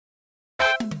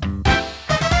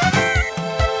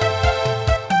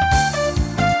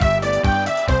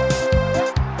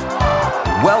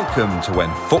Welcome to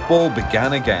When Football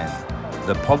Began Again,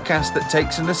 the podcast that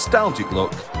takes a nostalgic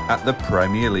look at the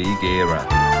Premier League era.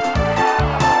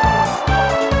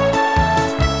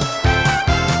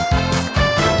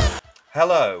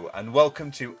 Hello and welcome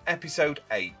to episode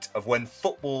 8 of When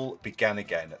Football Began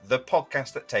Again, the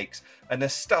podcast that takes a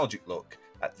nostalgic look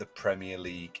at the Premier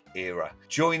League era.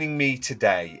 Joining me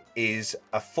today is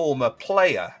a former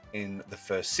player in the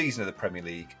first season of the Premier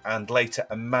League and later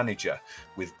a manager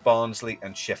with Barnsley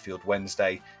and Sheffield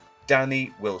Wednesday,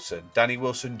 Danny Wilson. Danny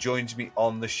Wilson joins me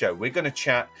on the show. We're going to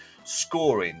chat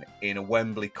scoring in a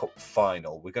Wembley Cup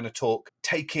final. We're going to talk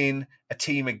taking a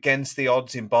team against the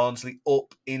odds in Barnsley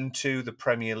up into the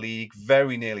Premier League,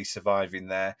 very nearly surviving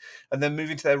there, and then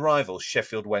moving to their rivals,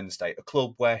 Sheffield Wednesday, a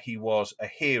club where he was a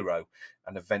hero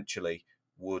and eventually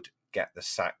would get the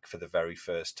sack for the very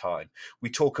first time. We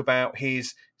talk about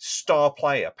his star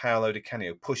player, Paulo Di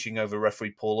Canio, pushing over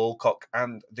referee Paul Alcock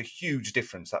and the huge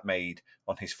difference that made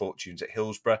on his fortunes at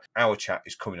Hillsborough. Our chat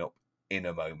is coming up in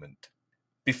a moment.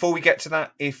 Before we get to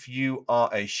that, if you are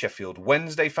a Sheffield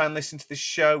Wednesday fan listening to this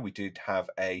show, we did have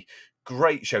a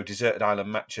great show, Deserted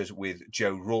Island Matches with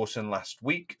Joe Rawson last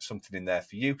week, something in there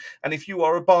for you. And if you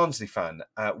are a Barnsley fan,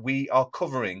 we are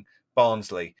covering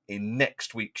Barnsley in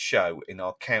next week's show in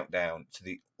our countdown to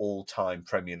the all-time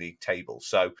Premier League table.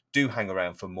 So do hang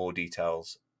around for more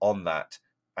details on that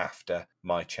after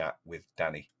my chat with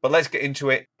Danny. But let's get into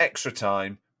it. Extra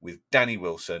time with Danny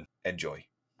Wilson. Enjoy.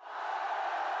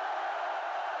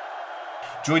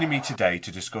 Joining me today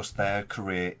to discuss their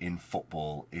career in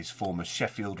football is former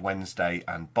Sheffield Wednesday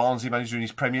and Barnsley manager in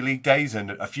his Premier League days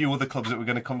and a few other clubs that we're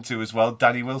going to come to as well,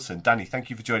 Danny Wilson. Danny, thank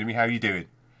you for joining me. How are you doing?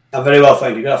 I'm very well,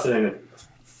 thank you. Good afternoon.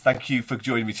 Thank you for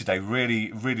joining me today. Really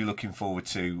looking forward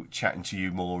to chatting to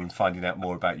you more and finding out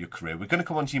more about your career. We're going to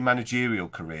come on to your managerial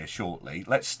career shortly.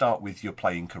 Let's start with your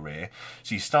playing career.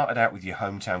 So you started out with your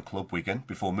hometown club, Wigan,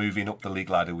 before moving up the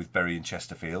league ladder with Bury and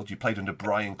Chesterfield. You played under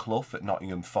Brian Clough at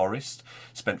Nottingham Forest,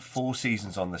 spent 4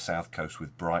 seasons on the South Coast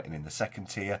with Brighton in the second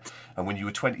tier, and when you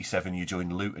were 27, you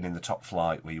joined Luton in the top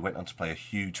flight, where you went on to play a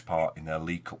huge part in their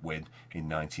League Cup win in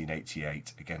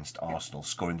 1988 against Arsenal,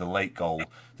 scoring the late goal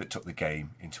that took the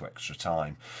game into extra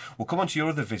time. We'll come on to your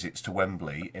other visits to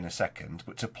Wembley in a second,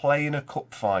 but to play in a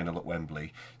cup final at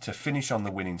Wembley, to finish on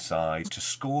the winning side, to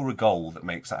score a goal that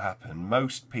makes that happen,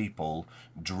 most people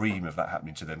dream of that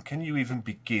happening to them. Can you even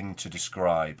begin to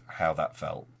describe how that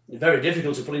felt? Very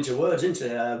difficult to put into words, isn't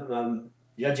it?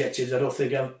 The adjectives, I don't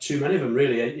think I have too many of them,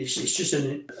 really. It's just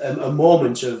a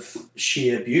moment of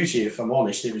sheer beauty, if I'm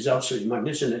honest. It was absolutely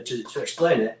magnificent. To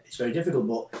explain it, it's very difficult,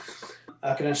 but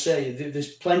how can I say?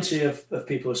 There's plenty of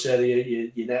people who say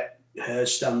that your neck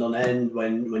hairs stand on end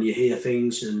when you hear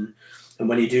things and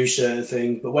when you do certain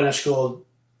things. But when I scored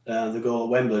the goal at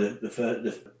Wembley,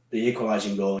 the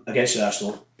equalising goal against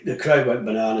Arsenal, the crowd went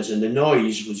bananas and the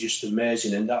noise was just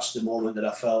amazing. And that's the moment that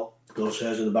I felt those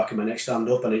hairs on the back of my neck stand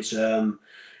up. And it's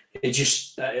it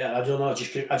just I don't know.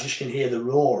 I just can hear the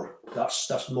roar.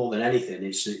 That's more than anything.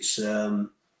 It's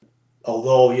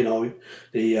although, you know,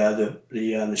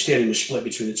 the stadium was split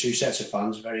between the two sets of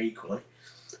fans very equally.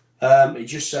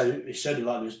 It sounded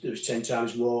like there was 10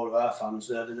 times more of our fans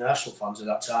there than the Arsenal fans at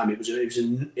that time. It was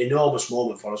an enormous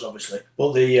moment for us, obviously.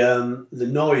 But the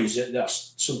noise,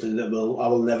 that's something that I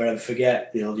will never ever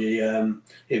forget. You know,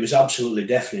 it was absolutely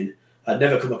deafening. I'd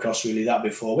never come across really that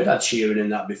before. We'd had cheering in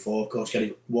that before, of course.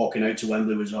 Walking out to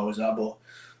Wembley was always that,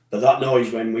 but that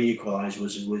noise when we equalised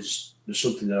was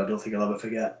something that I don't think I'll ever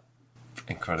forget.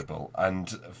 Incredible. And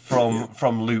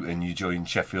from Luton, you joined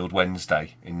Sheffield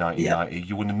Wednesday in 1990. Yeah.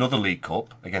 You won another League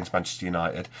Cup against Manchester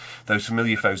United. Those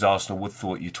familiar foes, Arsenal, would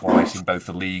thwart you twice in both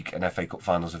the League and FA Cup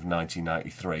finals of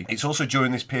 1993. It's also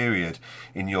during this period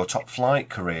in your top flight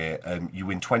career, you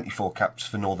win 24 caps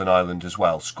for Northern Ireland as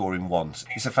well, scoring once.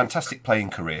 It's a fantastic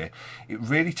playing career. It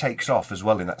really takes off as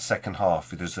well in that second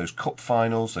half. There's those cup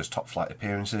finals, those top flight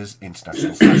appearances,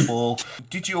 international football.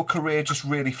 Did your career just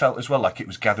really felt as well like it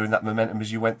was gathering that momentum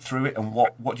as you went through it, and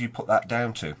what do you put that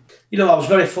down to? You know, I was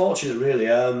very fortunate really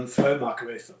throughout my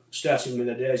career, starting with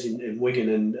the days in Wigan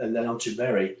and then on to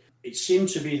Bury. It seemed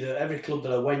to be that every club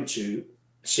that I went to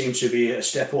seemed to be a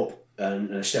step up,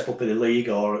 and a step up in the league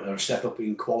or a step up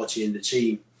in quality in the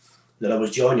team that I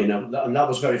was joining, and that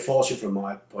was very fortunate from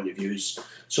my point of view.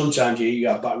 Sometimes you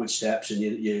have backward steps and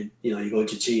you go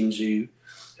into teams who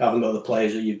haven't got the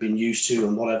players that you've been used to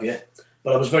and what have you.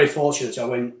 But I was very fortunate. I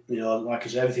went, like I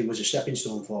said, everything was a stepping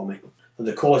stone for me. And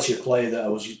the quality of player that I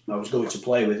was going to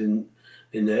play with in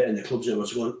the clubs that I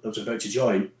was about to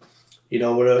join,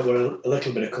 were a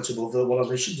little bit of cut above what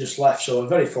I just left. So I'm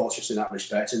very fortunate in that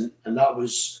respect. And that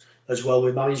was as well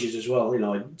with managers as well.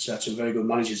 I had some very good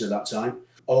managers at that time.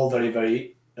 all very,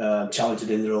 very talented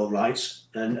in their own rights,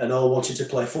 and all wanted to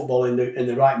play football in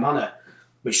the right manner,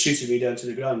 which suited me down to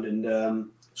the ground.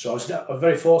 And so I was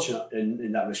very fortunate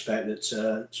in that respect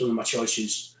that some of my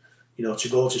choices, to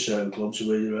go to certain clubs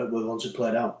were ones that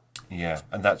played out. Yeah,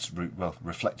 and that's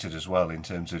reflected as well in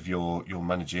terms of your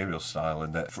managerial style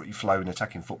and that free-flowing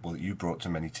attacking football that you brought to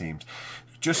many teams.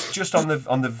 Just on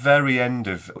the very end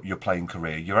of your playing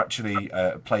career, you're actually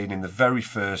playing in the very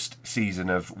first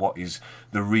season of what is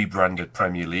the rebranded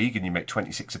Premier League, and you make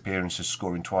 26 appearances,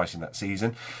 scoring twice in that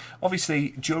season.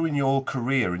 Obviously, during your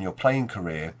career and your playing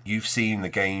career, you've seen the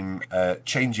game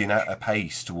changing at a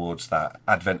pace towards that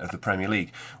advent of the Premier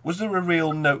League. Was there a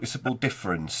real noticeable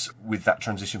difference with that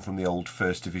transition from the old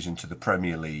First Division to the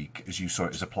Premier League as you saw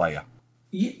it as a player?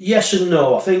 Yes and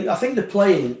no. I think the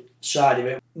playing side of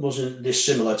it wasn't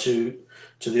dissimilar to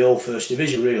the old First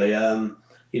Division, really. There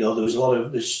was a lot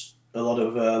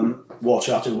of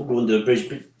water had to go under the bridge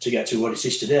to get to what it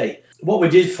is today. What we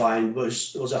did find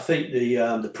was I think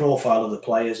the profile of the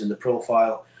players and the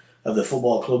profile of the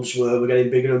football clubs were getting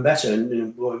bigger and better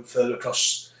and going further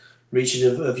across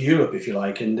reaches of Europe, if you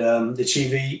like. And the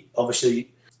TV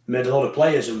obviously made a lot of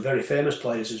players, and very famous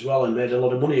players as well, and made a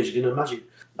lot of money, as you can imagine.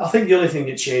 I think the only thing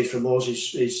that changed from us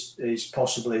is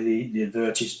possibly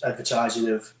the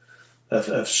advertising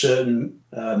of certain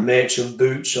makes of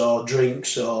boots or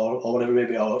drinks or whatever,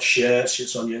 maybe, or shirts.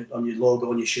 It's on your logo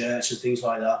on your shirts and things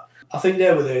like that. I think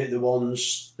they were the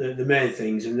ones, the main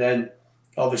things. And then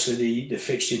obviously the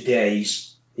fixture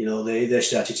days, they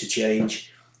started to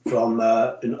change from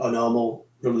a normal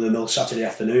run-of-the-mill Saturday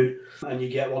afternoon, and you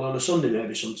get one on a Sunday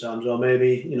maybe sometimes, or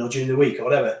maybe during the week or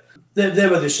whatever. There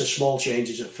were just small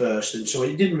changes at first, and so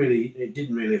it didn't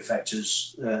really affect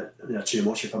us too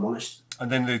much, if I'm honest.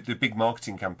 And then the big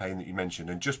marketing campaign that you mentioned,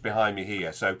 and just behind me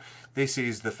here, so this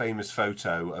is the famous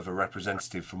photo of a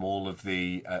representative from all of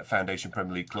the Foundation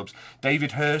Premier League clubs.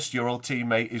 David Hurst, your old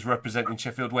teammate, is representing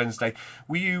Sheffield Wednesday.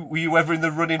 Were you ever in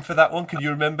the running for that one? Can you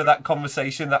remember that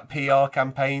conversation, that PR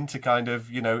campaign to kind of,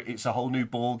 it's a whole new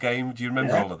ball game? Do you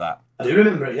remember all of that? I do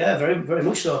remember it, yeah, very, very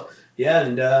much so. Yeah,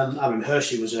 and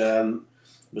Hurst was an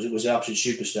absolute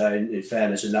superstar in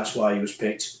fairness, and that's why he was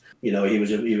picked. He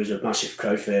was a massive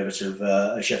crowd favourite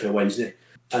of Sheffield Wednesday,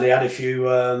 and he had a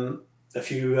few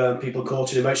people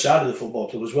courting him outside of the football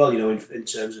club as well. In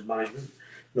terms of management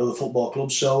and other football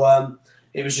clubs. So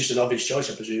it was just an obvious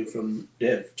choice, I presume, from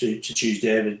Dave to choose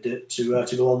David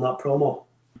to go on that promo.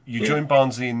 You joined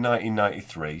Barnsley in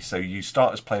 1993, so you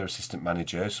start as player assistant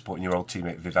manager, supporting your old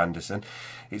teammate Viv Anderson.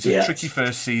 It's a tricky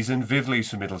first season. Viv leaves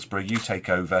for Middlesbrough, you take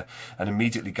over and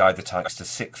immediately guide the Tykes to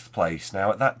 6th place. Now,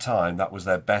 at that time, that was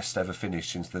their best ever finish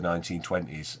since the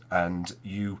 1920s, and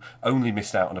you only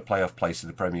missed out on a playoff place in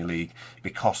the Premier League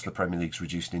because the Premier League's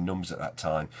reduced in numbers at that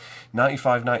time.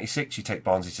 95-96, you take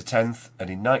Barnsley to 10th, and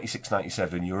in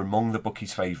 96-97, you're among the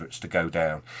bookies' favourites to go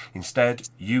down. Instead,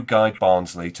 you guide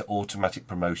Barnsley to automatic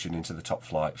promotion into the top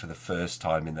flight for the first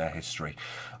time in their history.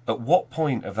 At what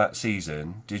point of that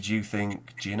season did you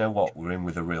think, do you know what, we're in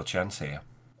with a real chance here?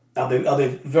 I'll be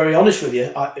very honest with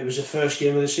you. It was the first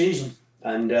game of the season,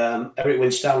 and Eric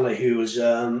Winstanley, who was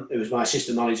my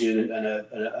assistant manager and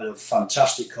a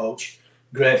fantastic coach,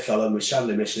 great fellow, and we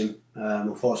sadly miss him.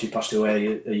 Unfortunately, he passed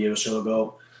away a year or so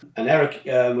ago. And Eric,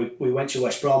 we went to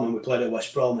West Brom and we played at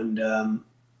West Brom, and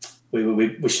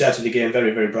we started the game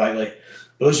very, very brightly.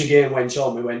 But as the game went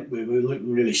on, we looked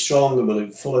really strong and we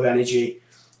looked full of energy.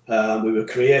 We were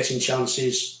creating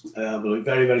chances. We looked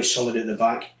very, very solid at the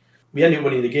back. We ended up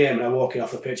winning the game, and I'm walking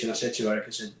off the pitch and I said to Eric, I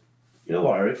said, "You know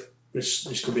what, Eric,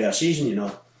 this could be our season,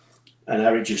 And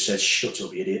Eric just said, "Shut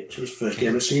up, you idiot. It's his first game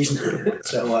of the season."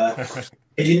 So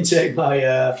he didn't take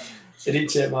my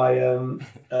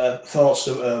thoughts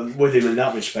with him in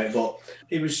that respect, but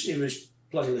he was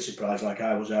pleasantly surprised, like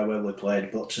I was, how well we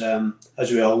played. But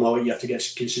as we all know, you have to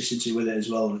get consistency with it as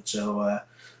well. So,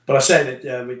 but I say that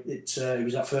it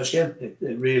was that first game. It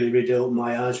really, really opened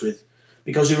my eyes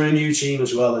because they were a new team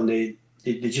as well, and they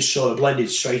just sort of blended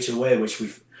straight away, which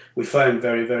we found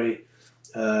very, very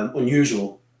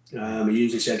unusual. It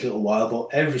usually takes a little while, but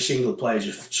every single player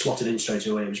just slotted in straight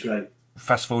away. It was great.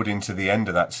 Fast forwarding to the end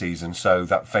of that season, so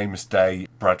that famous day,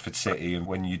 Bradford City, and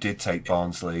when you did take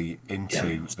Barnsley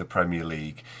into the Premier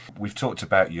League, we've talked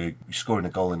about you scoring a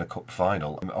goal in a cup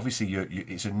final. And obviously,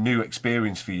 it's a new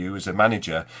experience for you as a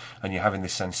manager, and you're having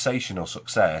this sensational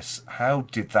success. How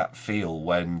did that feel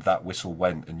when that whistle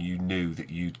went and you knew that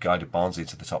you'd guided Barnsley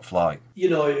to the top flight?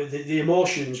 The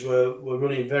emotions were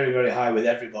running very, very high with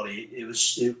everybody. It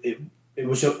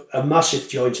was a massive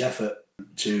joint effort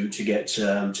to get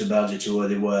to Barnsley to where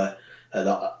they were at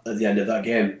the end of that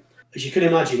game. as you can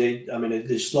imagine, I mean,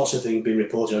 there's lots of things being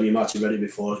reported on. You might have read it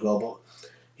before as well,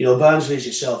 but Barnsley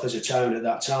itself as a town at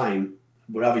that time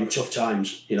were having tough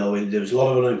times. There was a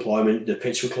lot of unemployment. The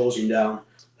pits were closing down.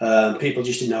 People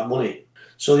just didn't have money,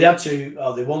 so they had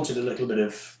to. They wanted a little bit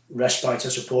of respite, I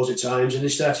suppose, at times, and they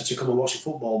started to come and watch the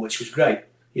football, which was great.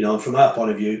 From our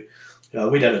point of view,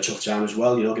 we'd had a tough time as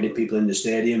well. Getting people in the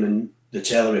stadium, and the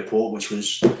Taylor report, which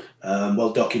was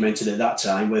well documented at that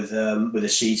time, with the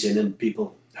seating, and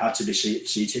people had to be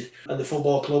seated. And the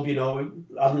football club,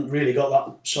 hadn't really got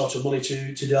that sort of money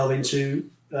to delve into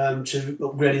to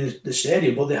upgrading the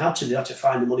stadium, but they had to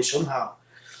find the money somehow.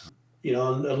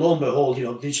 And lo and behold,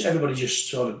 everybody just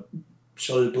sort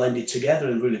of blended together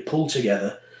and really pulled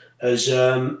together as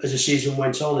the season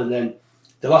went on. And then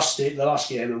the last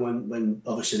game, and when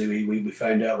obviously we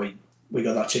found out we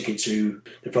got that ticket to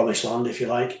the Promised Land, if you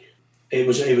like, it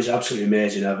was absolutely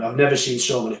amazing. I've never seen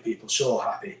so many people so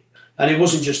happy. And it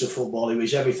wasn't just the football; it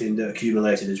was everything that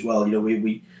accumulated as well.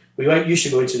 We used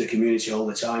to go into the community all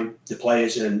the time, the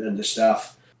players and the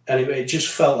staff, and it just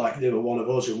felt like they were one of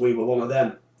us and we were one of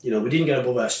them. We didn't get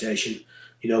above our station.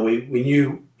 We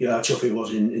knew how tough it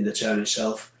was in the town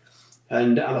itself,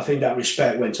 and I think that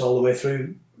respect went all the way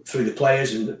through the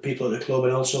players and the people at the club,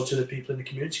 and also to the people in the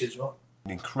community as well.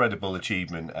 An incredible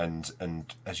achievement,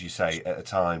 and as you say, at a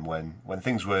time when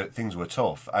things were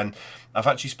tough. And I've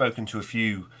actually spoken to a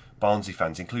few Barnsley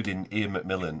fans, including Ian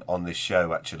McMillan on this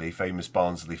show, actually, famous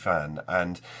Barnsley fan,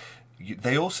 and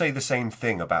they all say the same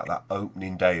thing about that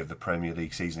opening day of the Premier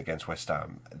League season against West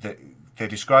Ham. They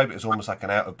describe it as almost like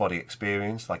an out-of-body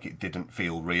experience, like it didn't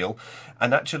feel real.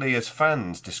 And actually, as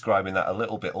fans, describing that a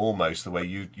little bit almost the way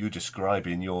you're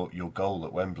describing your goal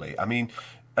at Wembley. I mean,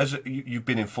 as you've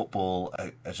been in football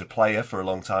as a player for a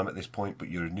long time at this point, but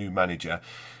you're a new manager.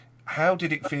 How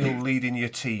did it feel leading your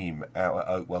team out at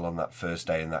Oakwell on that first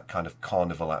day in that kind of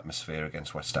carnival atmosphere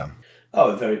against West Ham?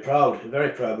 Oh, very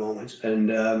proud moment.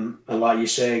 And like you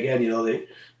say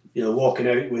again, walking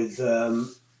out with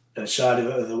a side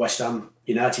of the West Ham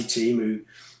United team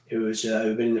who've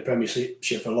been in the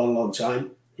Premiership for a long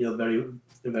time.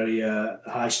 Very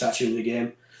high stature in the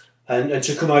game, and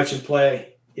to come out and play.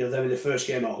 Them in the first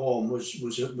game at home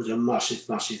was a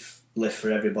massive lift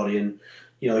for everybody, and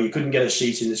you couldn't get a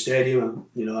seat in the stadium,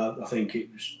 and I think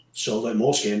it was sold out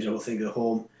most games, I would think, at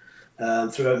home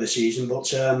throughout the season. But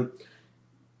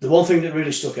the one thing that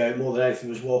really stuck out more than anything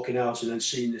was walking out and then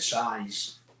seeing the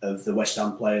size of the West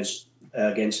Ham players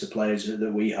against the players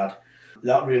that we had.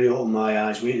 That really opened my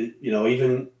eyes.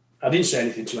 Even I didn't say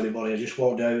anything to anybody. I just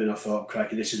walked out and I thought,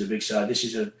 crikey, this is a big side. This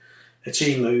is a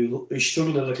team who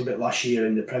struggled a little bit last year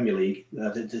in the Premier League,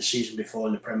 the season before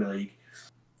in the Premier League,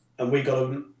 and we got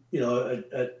them,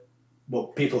 at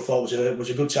what people thought was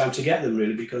a good time to get them,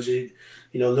 really, because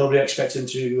nobody expected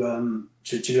them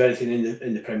to do anything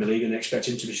in the Premier League and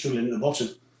expected them to be struggling at the bottom.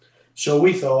 So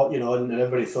we thought, and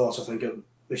everybody thought, I think,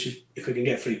 if we can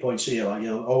get 3 points here, we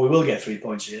will get 3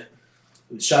 points here.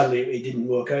 And sadly, it didn't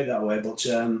work out that way, but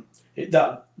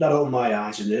that opened my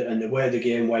eyes, and the way the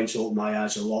game went opened my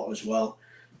eyes a lot as well.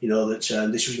 That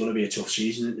this was going to be a tough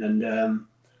season,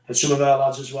 and some of our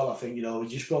lads as well. I think we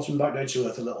just brought them back down to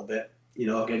earth a little bit.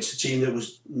 Against a team that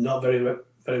was not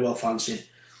very well fancied,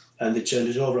 and they turned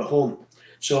us over at home.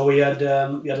 So we had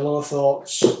a lot of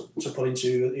thoughts to put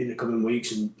into in the coming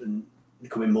weeks and the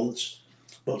coming months.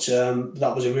 But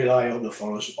that was a real eye opener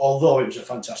for us. Although it was a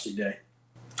fantastic day.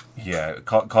 Yeah,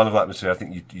 carnival atmosphere. I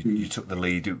think you took the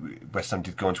lead. West Ham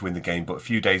did go on to win the game, but a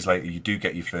few days later you do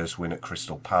get your first win at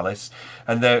Crystal Palace,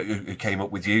 and there who came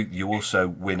up with you. You also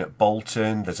win at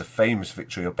Bolton. There's a famous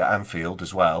victory up at Anfield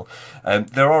as well.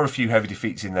 There are a few heavy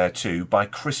defeats in there too. By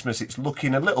Christmas it's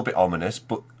looking a little bit ominous,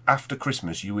 but after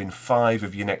Christmas you win 5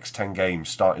 of your next 10 games,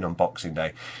 starting on Boxing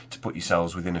Day, to put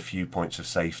yourselves within a few points of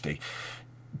safety.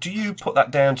 Do you put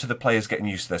that down to the players getting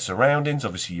used to their surroundings?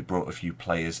 Obviously, you brought a few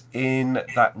players in.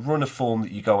 That run of form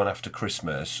that you go on after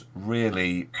Christmas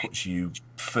really puts you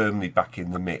firmly back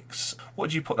in the mix. What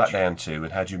do you put that down to,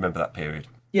 and how do you remember that period?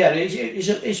 Yeah,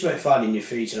 it's about finding your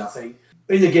feet, and I think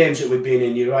in the games that we've been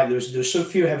in, you're right, there was so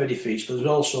few heavy defeats, but there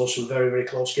was also some very, very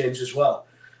close games as well,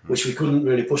 which we couldn't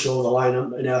really push over the line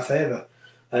in our favour.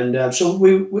 And so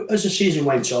we, as the season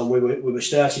went on, we were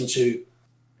starting to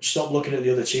stop looking at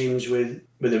the other teams with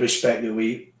the respect that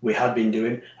we had been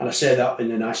doing, and I say that in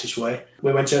the nicest way.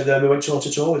 We went out there and we went toe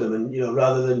to toe with them, and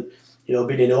rather than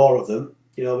being in awe of them,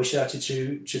 we started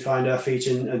to find our feet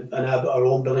and have our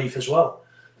own belief as well.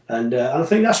 And I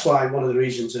think that's why one of the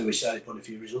reasons that we started putting a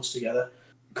few results together,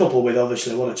 coupled with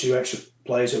obviously 1 or 2 extra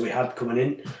players that we had coming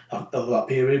in over that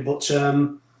period. But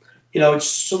it's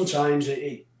sometimes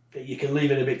you can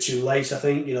leave it a bit too late. I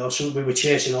think so we were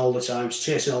chasing all the time,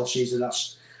 chasing all season.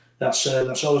 That's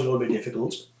always going to be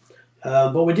difficult.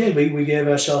 But we did. We gave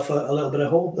ourselves a little bit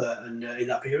of hope there, and in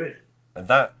that period. And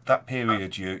that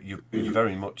period, you're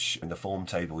very much in the form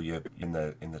table. You're in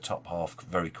the top half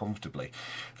very comfortably.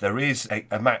 There is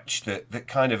a match that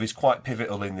kind of is quite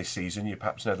pivotal in this season. You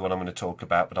perhaps know the one I'm going to talk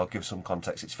about, but I'll give some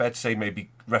context. It's fair to say maybe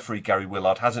referee Gary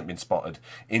Willard hasn't been spotted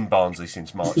in Barnsley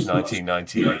since March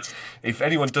 1998. If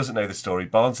anyone doesn't know the story,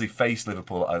 Barnsley faced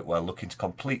Liverpool at Oakwell looking to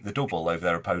complete the double over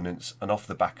their opponents, and off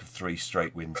the back of 3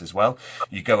 straight wins as well.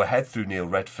 You go ahead through Neil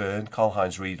Redfern,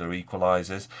 Karl-Heinz Riedler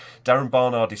equalises. Darren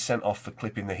Barnard is sent off for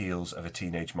clipping the heels of a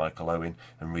teenage Michael Owen,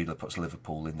 and Riedler puts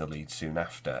Liverpool in the lead soon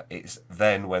after. It's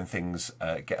then when things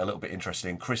get a little bit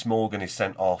interesting. Chris Morgan is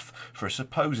sent off for a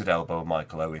supposed elbow of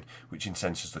Michael Owen, which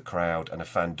incenses the crowd, and a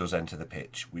fan does enter the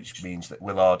pitch, which means that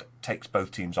Willard takes both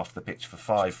teams off the pitch for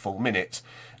 5 full minutes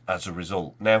as a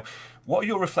result. Now, what are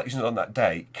your reflections on that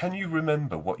day? Can you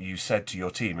remember what you said to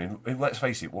your team? And let's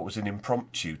face it, what was an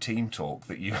impromptu team talk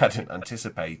that you hadn't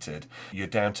anticipated? You're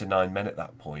down to 9 men at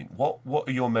that point. What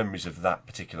are your memories of that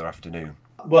particular afternoon?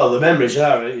 Well, the memories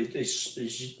are, you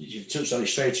touched on it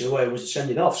straight away, was the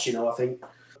sending offs. I think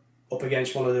up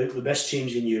against one of the best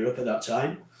teams in Europe at that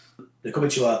time. They're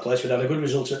coming to our place. We'd had a good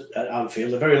result at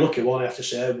Anfield. A very lucky one, I have to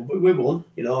say. We won,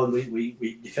 and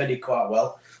we defended quite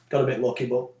well. Got a bit lucky,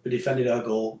 but we defended our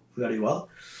goal very well.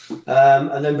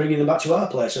 And then bringing them back to our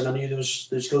place. And I knew there's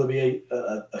going to be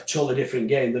a totally different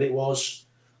game than it was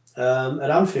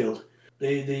at Anfield.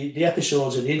 The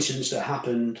episodes and the incidents that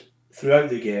happened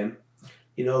throughout the game,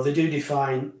 they do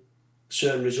define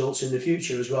certain results in the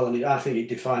future as well. And I think it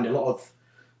defined a lot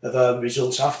of our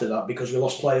results after that, because we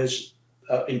lost players,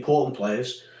 important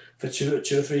players, for two or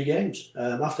 3 games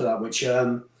after that, which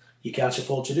you can't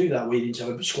afford to do that. We didn't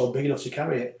have a squad big enough to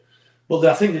carry it. But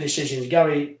I think the decisions,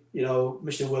 Gary,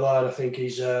 Mr. Willard, I think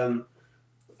he's well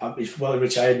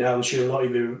retired now and should not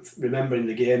even remembering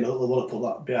the game. He'll want to put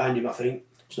that behind him, I think.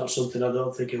 It's not something I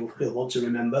don't think he'll want to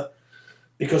remember,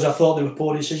 because I thought they were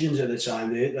poor decisions at the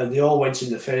time, and they all went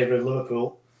in the favour of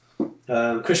Liverpool.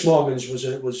 Chris Morgan's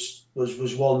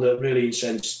was one that really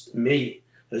incensed me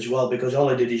as well, because all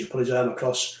he did is put his arm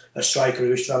across a striker who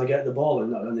was trying to get the ball,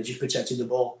 and they just protected the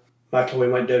ball. Michael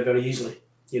Owen went down very easily,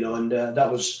 and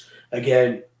that was,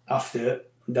 again, after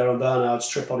Darren Barnard's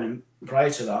trip on him prior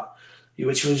to that,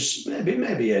 which was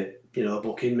maybe a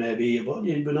booking, but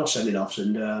we're not sending offs.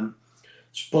 And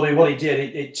but what he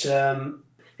did, it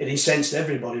incensed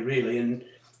everybody really, and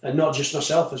not just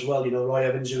myself as well. Roy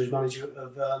Evans, who was manager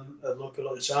of Liverpool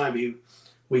at the time,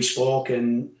 we spoke,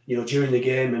 and during the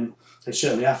game and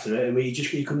certainly after it, and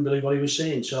he couldn't believe what he was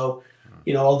seeing. So,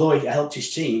 although it helped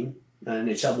his team and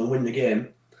it helped them win the game,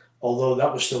 although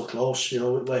that was still close,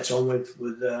 later on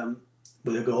with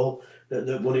a goal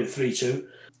that won it 3-2.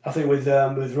 I think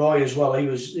with Roy as well, he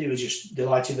was just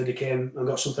delighted that he came and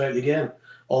got something out of the game.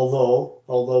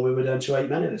 Although we were down to 8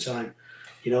 men at the time,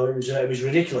 it was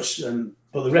ridiculous.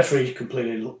 But the referee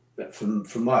completely, from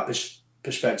my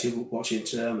perspective, watching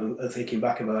it and thinking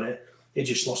back about it, he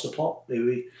just lost the plot.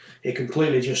 He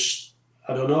completely just,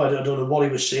 I don't know what he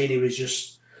was seeing. He was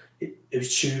just, it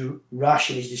was too rash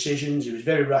in his decisions. He was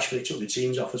very rash when he took the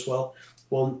teams off as well.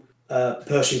 One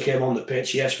person came on the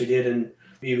pitch, yes, we did, and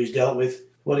he was dealt with.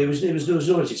 Well, there was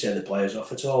nobody to take the players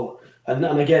off at all. And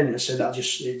again, I said that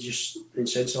it just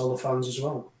incensed all the fans as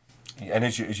well. And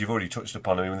as you've already touched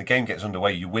upon, when the game gets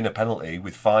underway, you win a penalty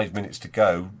with 5 minutes to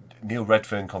go. Neil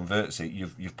Redfern converts it.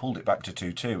 You've pulled it back to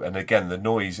 2-2, and again the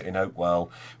noise in Oakwell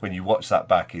when you watch that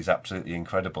back is absolutely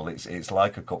incredible. It's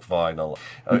like a cup final.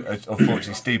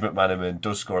 Unfortunately, Steve McManaman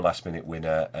does score a last-minute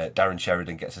winner. Darren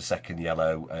Sheridan gets a second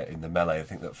yellow in the melee, I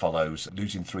think, that follows,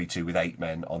 losing 3-2 with 8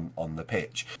 men on the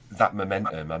pitch. That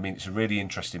momentum. I mean, it's a really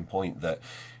interesting point that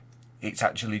it's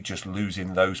actually just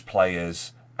losing those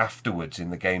players afterwards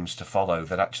in the games to follow,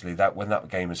 that actually when that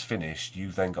game is finished,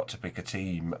 you've then got to pick a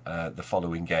team the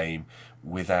following game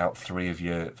without 3 of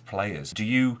your players. Do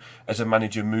you, as a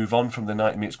manager, move on from the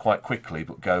 90 minutes quite quickly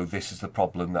but go, this is the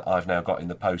problem that I've now got in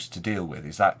the post to deal with?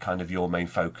 Is that kind of your main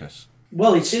focus?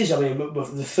 Well, it is. I mean, but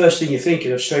the first thing you're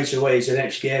thinking of straight away is the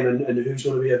next game and who's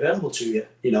going to be available to you,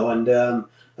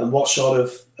 and what sort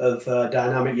of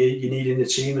dynamic you need in the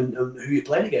team and who you're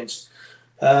playing against.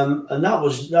 And that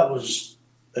was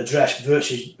addressed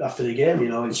virtually after the game.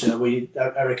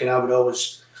 Eric and I would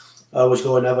always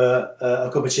go and have a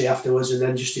cup of tea afterwards, and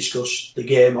then just discuss the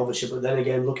game, obviously. But then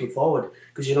again, looking forward,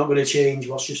 because you're not going to change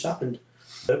what's just happened.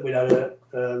 We had a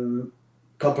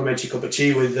complimentary cup of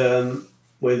tea with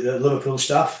Liverpool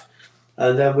staff,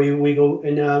 and then we go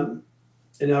in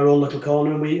in our own little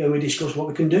corner and we discuss what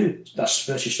we can do. That's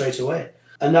virtually straight away.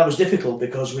 And that was difficult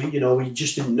because we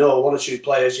just didn't know one or two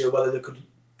players, whether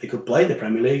they could play in the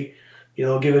Premier League,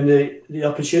 given the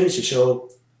opportunity. So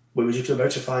we were just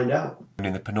about to find out.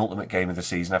 In the penultimate game of the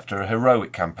season, after a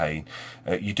heroic campaign,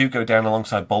 you do go down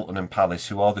alongside Bolton and Palace,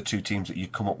 who are the two teams that you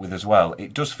come up with as well.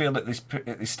 It does feel at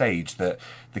this stage that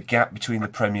the gap between the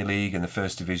Premier League and the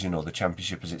First Division, or the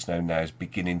Championship as it's known now, is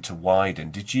beginning to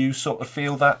widen. Did you sort of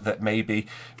feel that maybe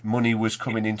money was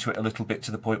coming into it a little bit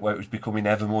to the point where it was becoming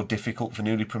ever more difficult for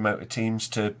newly promoted teams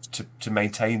to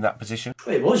maintain that position?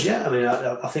 It was, yeah. I mean,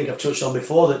 I think I've touched on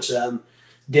before that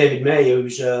David May, who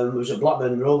was a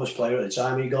Blackburn Rovers player at the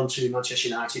time, he'd gone to Manchester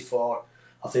United for,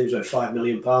 I think it was about £5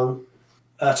 million.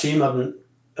 Our team had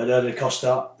heard it cost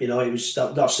that. It was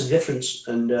that's the difference,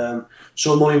 and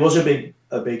so money was a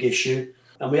big issue.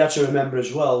 And we had to remember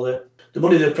as well that the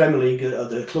money the Premier League,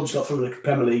 the clubs got from the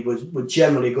Premier League, would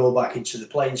generally go back into the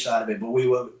playing side of it. But we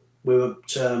weren't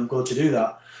going to do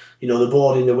that. The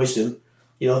board, in their wisdom,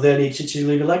 they needed to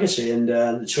leave a legacy, and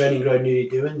the training ground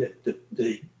needed doing,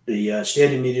 the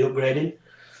stadium needed upgrading,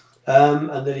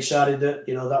 and they decided that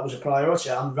that was a priority,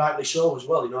 and rightly so as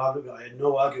well. I had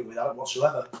no argument with that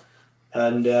whatsoever.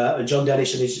 And John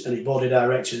Dennis and his board of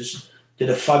directors did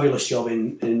a fabulous job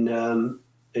in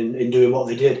doing what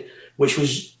they did, which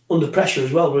was under pressure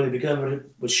as well, really, because everyone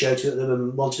was shouting at them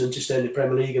and wanting them to stay in the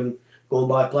Premier League and go and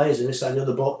buy players and this, that, and the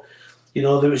other. But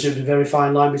there was a very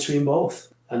fine line between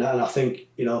both, and I think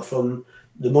from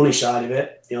the money side of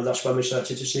it, that's when we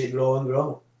started to see it grow and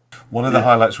grow. One of the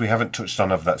highlights we haven't touched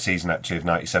on of that season, actually, of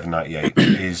 97-98,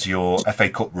 is your FA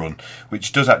Cup run,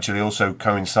 which does actually also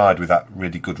coincide with that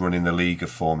really good run in the League of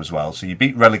form as well. So you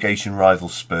beat relegation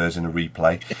rivals Spurs in a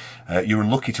replay. You were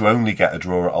unlucky to only get a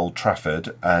draw at Old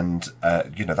Trafford, and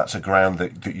that's a ground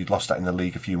that you'd lost at in the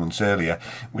league a few months earlier.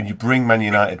 When you bring Man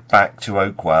United back to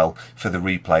Oakwell for the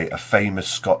replay, a famous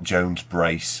Scott Jones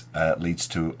brace leads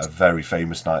to a very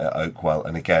famous night at Oakwell,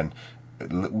 and again,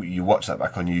 you watch that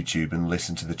back on YouTube and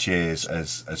listen to the cheers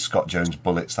as Scott Jones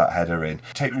bullets that header in.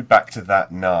 Take me back to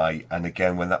that night, and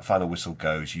again, when that final whistle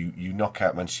goes, you knock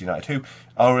out Manchester United, who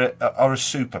are a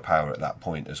superpower at that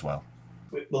point as well.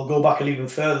 We'll go back even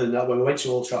further than that. When we went to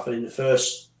Old Trafford in the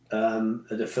first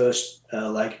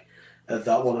leg of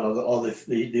that one, or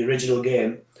the original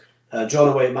game, drawn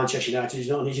away at Manchester United is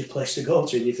not an easy place to go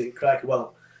to, and you think, crikey,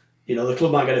 well, the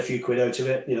club might get a few quid out of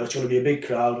it. It's going to be a big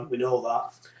crowd, we know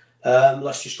that.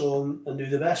 Let's just go and do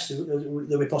the best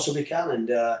that we possibly can.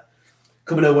 And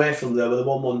coming away from there with a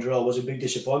 1-1 draw was a big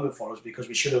disappointment for us, because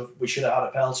we should have had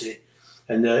a penalty.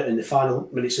 And in the final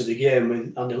minutes of the game,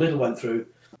 when Andy Liddell went through,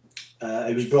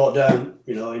 it was brought down,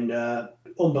 in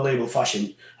unbelievable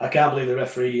fashion. I can't believe the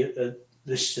referee,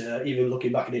 even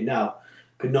looking back at it now,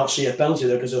 could not see a penalty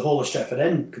there, because the whole of Stretford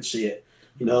End could see it.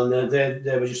 And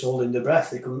they were just holding their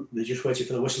breath. They just waited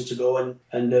for the whistle to go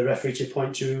and the referee to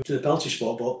point to the penalty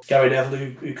spot. But Gary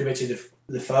Neville, who committed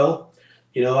the foul,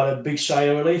 had a big sigh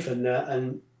of relief.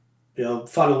 And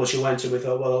final whistle went, and we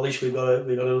thought, well, at least we've got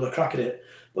another crack at it.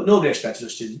 But nobody expected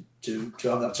us to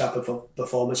have that type of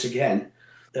performance again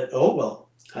at Oakwell,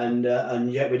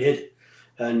 and yet we did.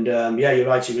 And you're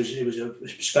right. It was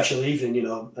a special evening,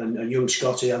 and young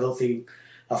Scotty. I think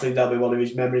that'll be one of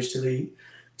his memories till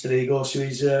he goes to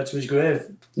his grave.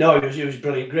 No, it was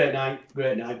brilliant, great night.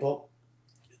 But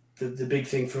the big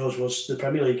thing for us was the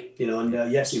Premier League,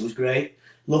 and yes, it was great,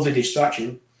 lovely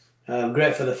distraction,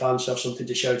 great for the fans to have something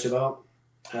to shout about.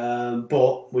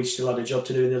 But we still had a job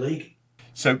to do in the league.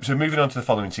 So moving on to the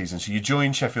following season, so you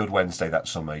joined Sheffield Wednesday that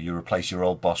summer. You replace your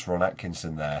old boss Ron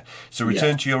Atkinson there. So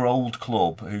return to your old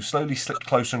club, who slowly slipped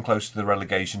closer and closer to the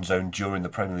relegation zone during the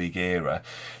Premier League era.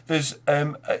 There's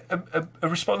a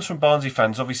response from Barnsley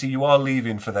fans. Obviously, you are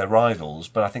leaving for their rivals,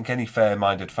 but I think any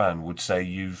fair-minded fan would say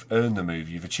you've earned the move.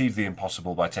 You've achieved the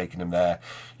impossible by taking them there.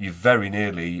 You've very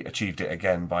nearly achieved it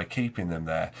again by keeping them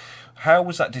there. How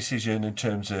was that decision in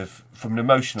terms of, from an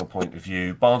emotional point of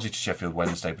view, Barnsley to Sheffield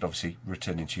Wednesday, but obviously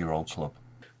returning to your old club?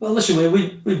 Well, listen,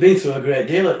 we've been through a great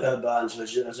deal at Barnsley,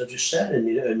 as I've just said,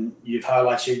 and you've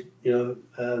highlighted,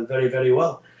 very, very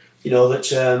well.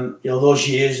 That those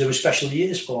years, they were special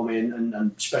years for me,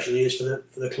 and special years for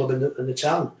the club and the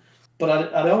town.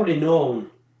 But I'd already known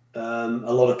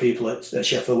a lot of people at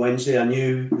Sheffield Wednesday. I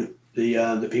knew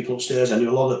the people upstairs. I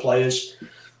knew a lot of the players.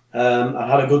 I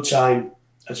had a good time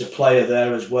as a player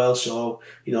there as well, so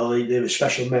they were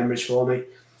special memories for me.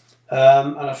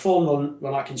 And I phoned on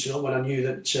Ron Atkinson up when I knew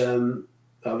that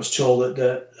I was told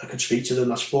that I could speak to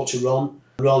them. I spoke to Ron.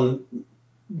 Ron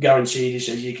guaranteed, he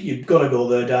said, you've got to go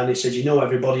there, Dan. He said, you know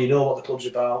everybody, you know what the club's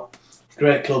about.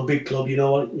 great club, big club.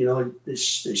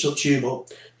 It's up to you,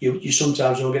 but you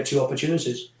sometimes don't get 2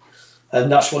 opportunities,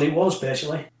 and that's what it was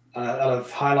basically. And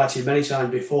I've highlighted many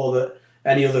times before that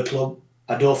any other club,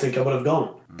 I don't think I would have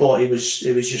gone, but it was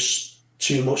just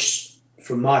too much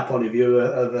from my point of view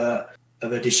of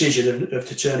a decision of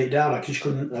to turn it down. I just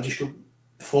couldn't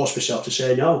force myself to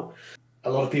say no. A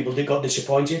lot of people got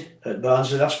disappointed at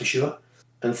Barnsley, that's for sure,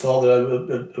 and thought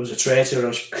that I was a traitor.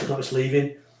 I was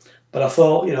leaving, but I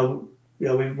thought,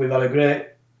 we've had a great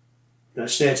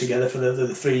stay together for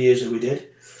the 3 years that we did,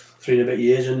 3 and a bit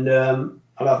years, and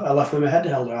I left with my head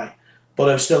held high. But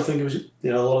I still think it was, a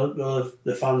lot of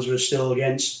the fans were still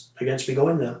against me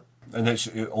going there. And it's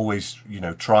always,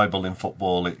 tribal in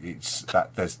football. It's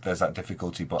that there's that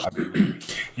difficulty. But I mean,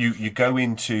 you go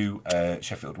into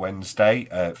Sheffield Wednesday,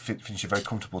 finish a very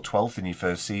comfortable 12th in your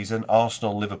first season.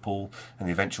 Arsenal, Liverpool, and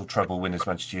the eventual treble winners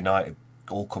Manchester United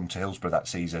all come to Hillsborough that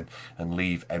season and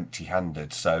leave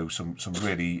empty-handed. So some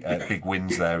really big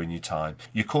wins there in your time.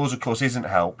 Your cause, of course, isn't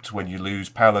helped when you lose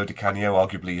Paulo Di Canio,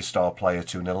 arguably your star player,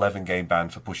 to an 11-game ban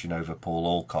for pushing over Paul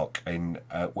Alcock in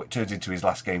what turns into his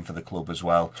last game for the club as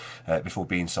well, before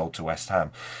being sold to West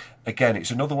Ham. Again, it's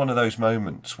another one of those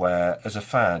moments where, as a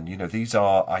fan, these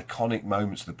are iconic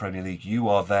moments of the Premier League. You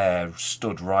are there,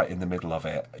 stood right in the middle of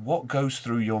it. What goes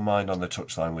through your mind on the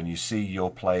touchline when you see your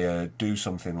player do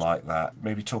something like that?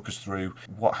 Maybe talk us through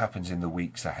what happens in the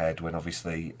weeks ahead when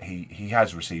obviously he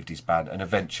has received his ban and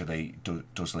eventually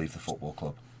does leave the football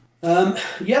club. Well,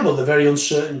 they're very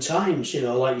uncertain times.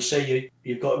 Like you say,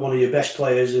 you've got one of your best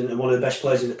players and one of the best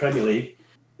players in the Premier League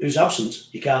who's absent.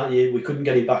 We couldn't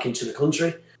get him back into the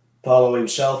country. Paulo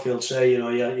himself, he'll say,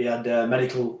 he had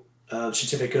medical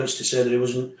certificates to say that he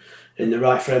wasn't in the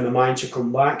right frame of mind to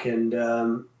come back, and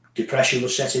depression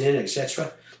was setting in,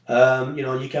 etc.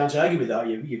 You can't argue with that.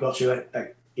 You've got to,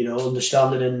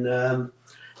 understand it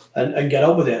and get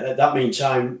on with it. At that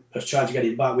meantime, I was trying to get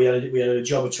him back. We had a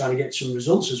job of trying to get some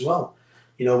results as well,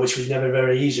 which was never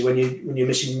very easy when you're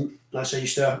missing, let's say,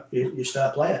 your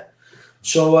star player.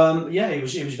 So it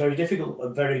was very difficult, a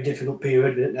very difficult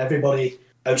period. Everybody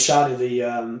outside of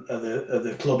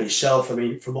the club itself, I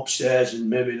mean, from upstairs and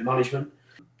maybe the management,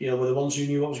 were the ones who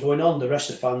knew what was going on. The rest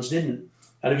of the fans didn't,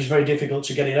 and it was very difficult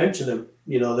to get it out to them.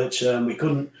 That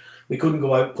we couldn't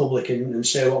go out public and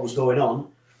say what was going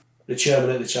on. The chairman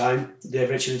at the time,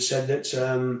 Dave Richards, said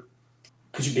that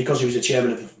because he was the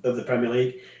chairman of the Premier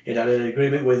League, he'd had an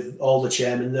agreement with all the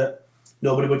chairmen that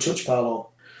nobody would touch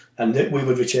Paulo, and that we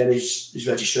would retain his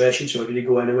registration. So if he did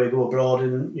go anywhere, go abroad,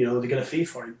 and they get a fee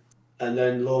for him. And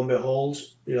then lo and behold,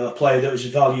 a player that was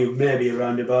valued maybe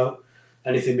around about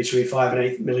anything between £5 and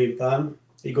 £8 million,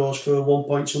 he goes for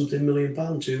 £1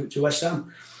 million to West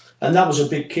Ham, and that was a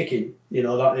big kicking,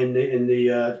 that in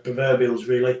the proverbials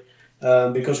really,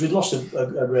 because we'd lost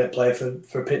a great player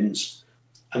for pittance.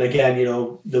 And again,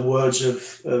 the words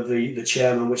of the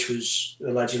chairman, which was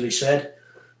allegedly said,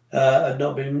 had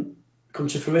not come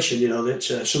to fruition.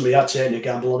 That somebody had taken a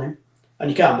gamble on him, and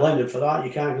you can't blame them for that.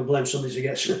 You can't blame somebody to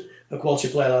get a quality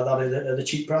player like that at a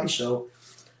cheap price. So,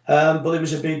 but it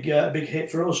was a big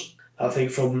hit for us. I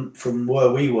think from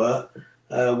where we were,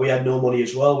 we had no money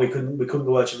as well. We couldn't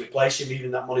go out to replace him.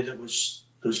 Even that money that was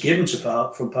given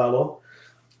from Paulo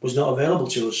was not available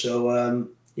to us. So,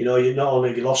 you not only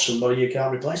have you lost somebody, you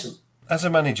can't replace them. As a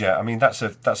manager, I mean, that's a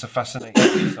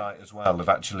fascinating insight as well, of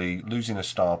actually losing a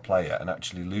star player and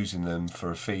actually losing them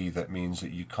for a fee that means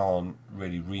that you can't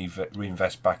really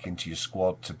reinvest back into your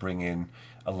squad to bring in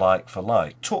a like for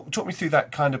like. Talk me through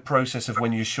that kind of process of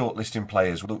when you're shortlisting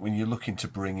players, when you're looking to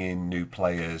bring in new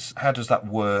players. How does that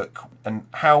work, and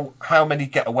how many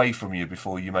get away from you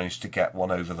before you manage to get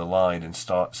one over the line and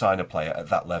sign a player at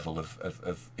that level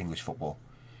of English football?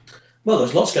 Well,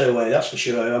 there's lots get away, that's for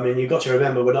sure. I mean, you've got to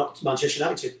remember, we're not Manchester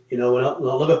United. We're not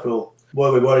Liverpool.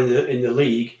 Where we were in the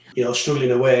league, struggling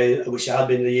away, which I had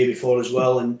been the year before as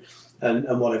well, and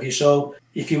what have you. So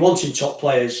if you're wanting top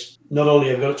players, not only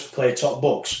have you got to play top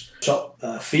books, top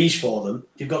fees for them,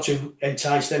 you've got to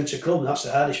entice them to come. That's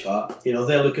the hardest part. They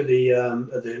look at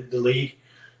the league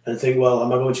and think, well,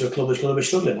 am I going to a club that's going to be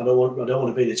struggling? I don't want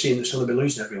to be the team that's going to be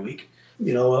losing every week,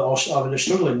 or having a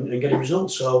struggle and getting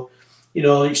results. So,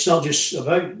 it's not just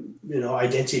about,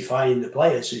 identifying the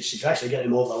players. It's actually getting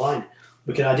them over the line.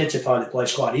 We can identify the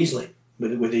players quite easily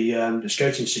with the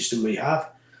scouting system we have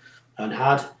and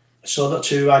had. So that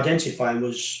to identify them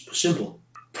was simple.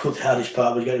 But the hardest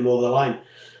part was getting them over the line.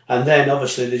 And then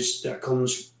obviously that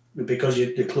comes, because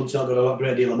the club's not got a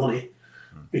great deal of money,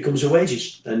 becomes the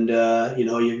wages. And,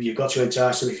 you've got to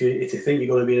entice them if you think you're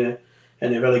going to be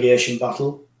in a relegation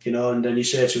battle, and then you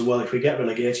say to them, well, if we get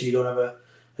relegated, you don't have a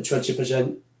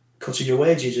 20% cutting your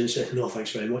wages and say, no,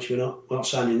 thanks very much, we're not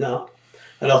signing that.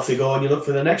 And off they go and you look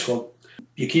for the next one.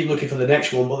 You keep looking for the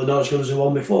next one, but they're not as good as the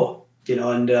one before,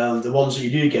 and the ones that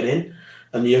you do get in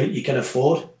and you can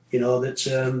afford,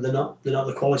 that they're not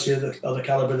the quality of the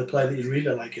calibre of the player that you're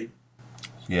really liking.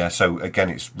 Yeah, so again,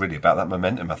 it's really about that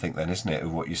momentum, I think, then, isn't it,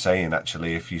 of what you're saying,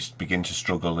 actually. If you begin to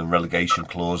struggle and relegation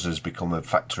clauses become a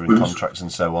factor in contracts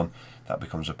and so on, that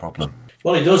becomes a problem.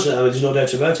 Well, it does. There's no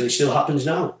doubt about it. It still happens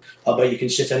now. I bet you can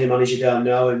sit any manager down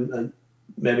now and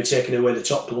maybe taking away the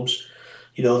top clubs.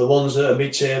 The ones that are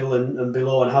mid-table and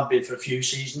below and have been for a few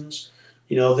seasons,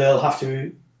 they'll have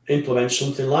to implement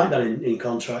something like that in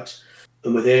contracts.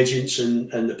 And with agents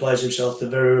and the players themselves, they're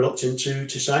very reluctant to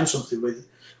sign something with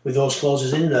those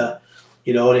clauses in there.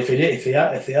 And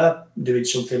if they are doing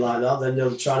something like that, then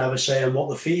they'll try and have a say on what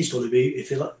the fee is going to be if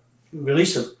they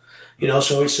release them.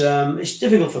 So it's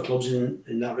difficult for clubs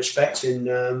in that respect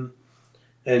and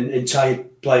tie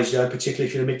players down, particularly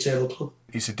if you're a mid-table club.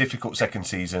 It's a difficult second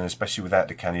season, especially without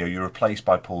Di Canio. You're replaced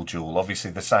by Paul Jewell.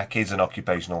 Obviously, the sack is an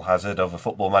occupational hazard of a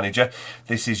football manager.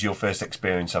 This is your first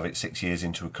experience of it 6 years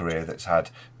into a career that's had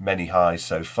many highs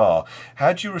so far.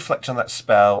 How do you reflect on that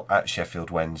spell at Sheffield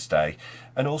Wednesday?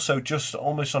 And also, just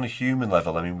almost on a human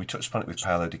level, I mean, we touched upon it with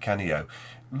Paulo Di Canio.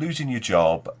 Losing your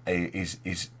job is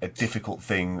a difficult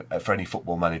thing for any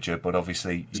football manager, but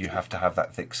obviously you have to have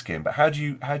that thick skin. But how do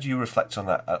you reflect on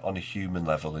that on a human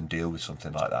level and deal with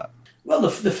something like that? Well,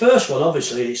 the first one,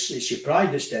 obviously, it's your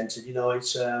pride that's dented.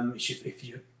 It's if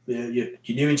you're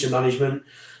new into management,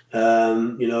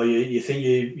 you think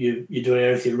you're doing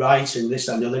everything right and this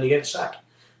and the other, then you get a sack,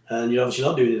 and you're obviously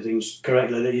not doing the things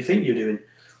correctly that you think you're doing.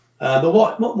 But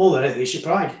what more than anything, it's your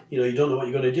pride. You don't know what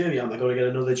you're going to do. Am I going to get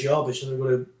another job? Is someone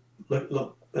going to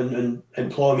look and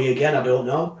employ me again? I don't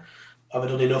know. Have I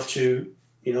done enough to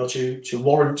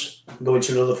warrant going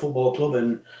to another football club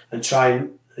and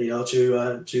trying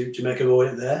to make a go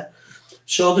at it there?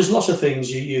 So there's lots of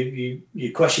things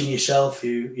you question yourself.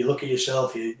 You look at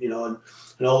yourself.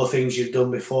 And all the things you've done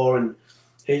before, and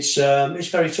it's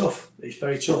very tough. It's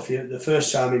very tough. The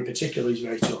first time in particular is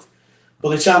very tough. But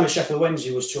the time at Sheffield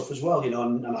Wednesday was tough as well,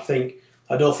 and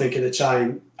I don't think at the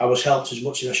time I was helped as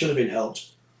much as I should have been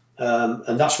helped,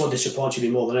 and that's what disappointed me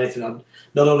more than anything.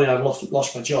 Not only I'd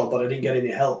lost my job, but I didn't get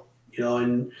any help,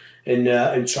 in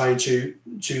trying to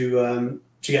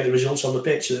get the results on the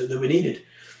pitch that we needed.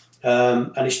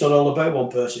 And it's not all about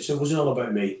one person. It wasn't all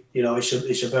about me.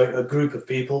 It's about a group of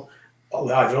people,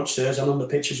 either upstairs and on the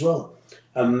pitch as well.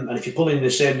 And if you pull in the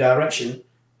same direction,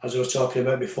 as I was talking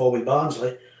about before with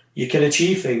Barnsley, you can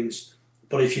achieve things,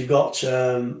 but if you've got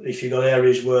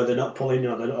areas where they're not pulling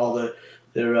or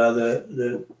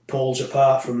the poles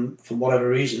apart from whatever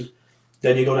reason,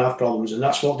 then you're going to have problems, and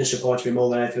that's what disappointed me more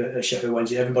than anything at Sheffield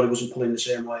Wednesday. Everybody wasn't pulling the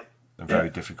same way. And very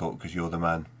difficult because you're the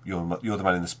man in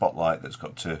the spotlight that's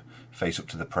got to face up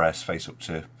to the press, face up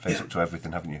to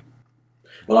everything, haven't you?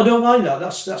 Well, I don't mind that.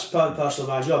 That's part and parcel of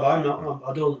my job.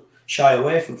 I don't shy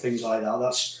away from things like that.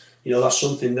 That's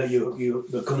something that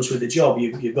that comes with the job.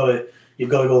 You've got to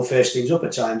go and face things up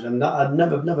at times, and that, I'd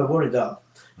never worried that.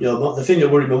 But the thing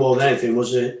that worried me more than anything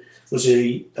was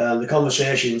the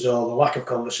conversations or the lack of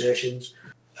conversations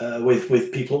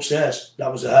with people upstairs.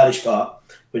 That was the hardest part.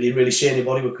 We didn't really see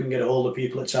anybody. We couldn't get a hold of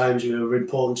people at times. They were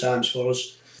important times for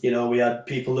us. We had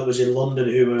people that was in London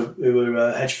who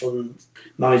were hedge fund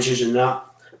managers and that,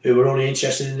 who were only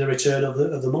interested in the return of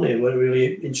the money and weren't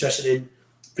really interested in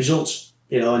results.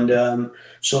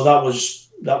 So that was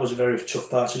a very tough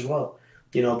part as well.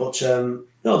 But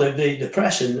the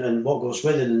press and what goes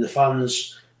with it and the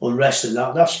fans unrest and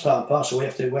that's part and parcel. We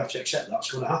have to accept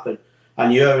that's going to happen,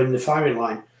 and you're in the firing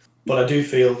line. But I do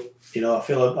feel, I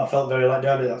felt very let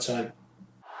down at that time.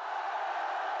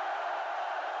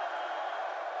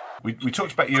 We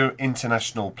talked about your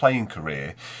international playing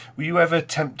career. Were you ever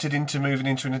tempted into moving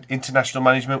into an international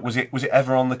management? Was it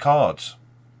ever on the cards?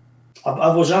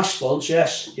 I was asked once,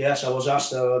 yes, I was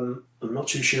asked. I'm not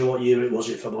too sure what year it was,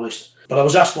 if I'm honest. But I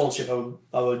was asked once if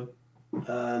I would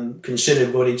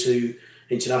consider going into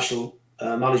international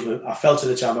management. I felt at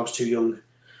the time I was too young.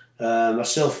 I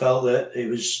still felt that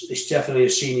it's definitely a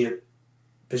senior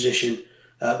position,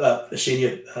 a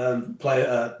senior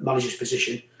player manager's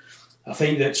position. I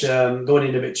think that going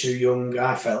in a bit too young,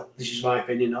 I felt, this is my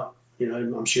opinion,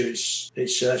 I'm sure it's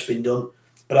been done,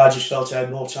 but I just felt I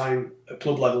had more time at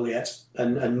club level yet,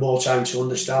 and more time to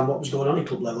understand what was going on at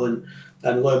club level and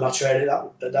learn my trade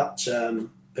at that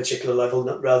particular level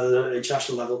rather than at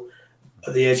international level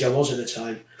at the age I was at the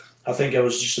time. I think I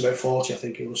was just about 40, I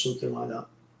think it was something like that.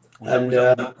 Was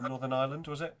that Northern Ireland,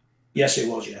 was it? Yes, it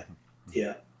was,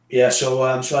 yeah. yeah, so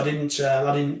I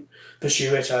didn't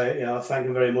pursue it. I thank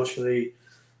them very much for the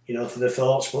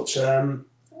thoughts, but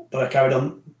I carried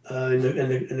on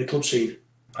in the club scene.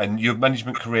 And your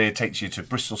management career takes you to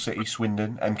Bristol City,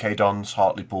 Swindon, MK Dons,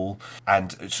 Hartlepool,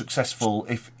 and a successful,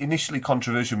 if initially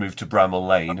controversial, move to Bramall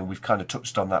Lane. And we've kind of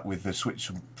touched on that with the switch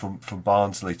from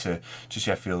Barnsley to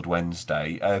Sheffield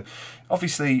Wednesday.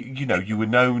 Obviously, you were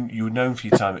known for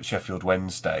your time at Sheffield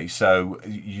Wednesday, so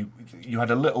you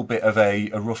had a little bit of a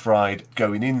rough ride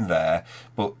going in there,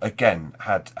 but again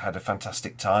had a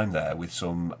fantastic time there with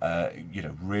some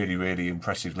really, really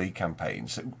impressive league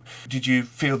campaigns. Did you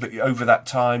feel that over that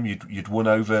time you'd won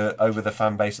over the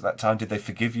fan base at that time? Did they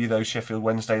forgive you those Sheffield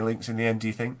Wednesday links in the end, do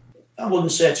you think? I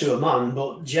wouldn't say to a man,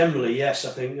 but generally yes,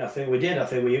 I think we did. I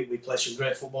think we played some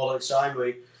great football at the time.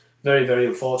 We very, very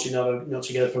unfortunate not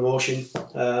to get a promotion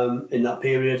in that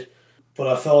period, but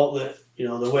I thought that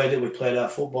the way that we played our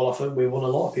football, I think we won a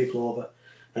lot of people over,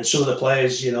 and some of the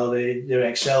players they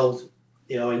excelled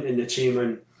in the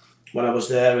team when I was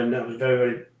there, and I was very,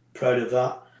 very proud of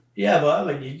that. Yeah, but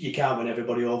I mean, you can't win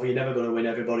everybody over. You're never going to win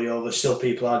everybody over. Still,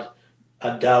 people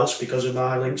had doubts because of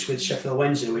my links with Sheffield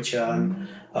Wednesday, which I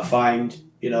find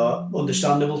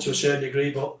understandable to a certain degree.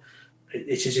 But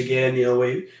it is again,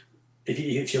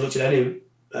 if you look at any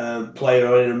player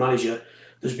or any manager,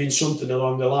 there's been something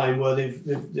along the line where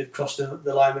they've crossed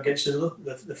the line against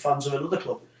the fans of another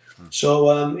club.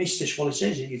 So it's just what it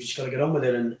is. You've just got to get on with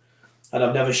it, and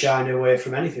I've never shied away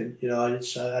from anything.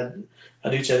 I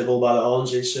do take the bull by the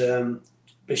horns. It's a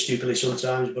bit stupidly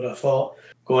sometimes, but I thought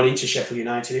going into Sheffield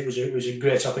United, it was a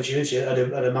great opportunity at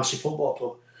a massive football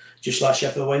club, just like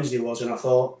Sheffield Wednesday was. And I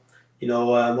thought,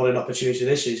 what an opportunity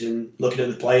this is. And looking at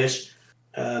the players,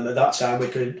 at that time we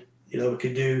could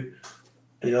do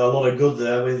a lot of good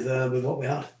there with what we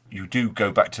had. You do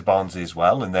go back to Barnsley as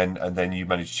well, and then you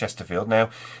manage Chesterfield. Now,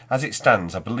 as it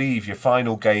stands, I believe your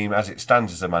final game, as it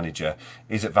stands as a manager,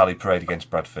 is at Valley Parade against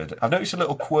Bradford. I've noticed a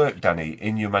little quirk, Danny,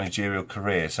 in your managerial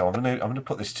career, so I'm going to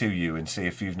put this to you and see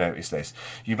if you've noticed this.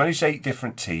 You've managed 8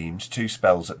 different teams, 2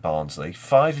 spells at Barnsley.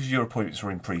 5 of your appointments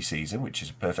were in pre-season, which is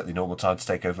a perfectly normal time to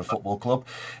take over a football club.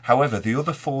 However, the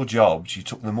other 4 jobs, you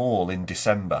took them all in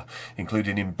December,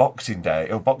 including in Boxing Day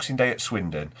at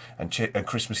Swindon and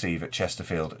Christmas Eve at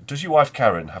Chesterfield. Does your wife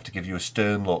Karen have to give you a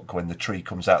stern look when the tree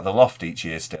comes out of the loft each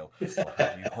year still? Or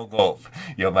have you hung up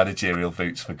your managerial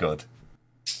boots for good?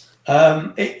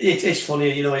 It's funny,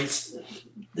 it's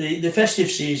the festive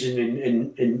season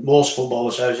in most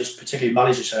footballers' houses, particularly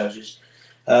managers' houses,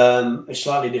 is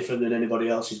slightly different than anybody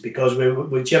else's because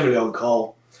we're generally on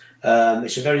call.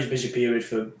 It's a very busy period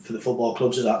for the football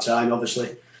clubs at that time,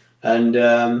 obviously, and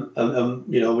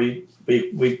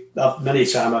we have many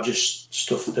times I've just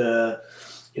stuffed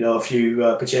a few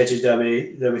potatoes down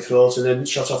my throat and then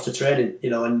shot off to training,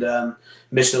 and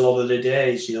missed a lot of the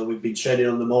days. We've been training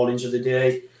on the mornings of the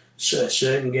day,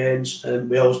 certain games, and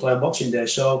we always play on Boxing Day.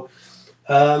 So,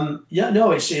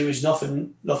 it was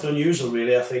nothing unusual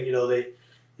really. I think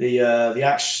the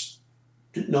axe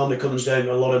normally comes down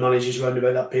to a lot of managers around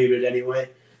about that period anyway,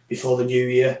 before the new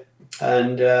year,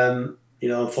 and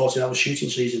unfortunately that was shooting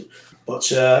season. But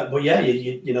yeah,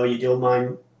 you don't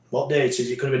mind what day it is.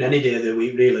 It could have been any day of the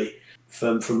week, really,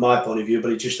 from my point of view,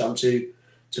 but it just happened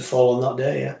to fall on that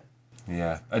day, yeah.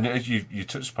 Yeah, and as you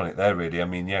touched upon it there, really. I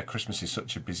mean, yeah, Christmas is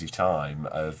such a busy time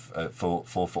for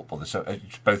football, so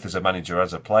both as a manager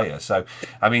as a player. So,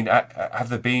 I mean, have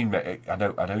there been? I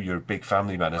know you're a big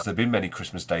family man. Has there been many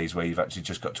Christmas days where you've actually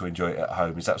just got to enjoy it at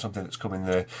home? Is that something that's come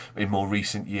in more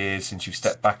recent years since you've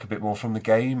stepped back a bit more from the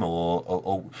game,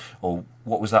 or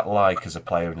what was that like as a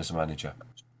player and as a manager?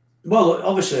 Well,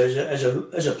 obviously,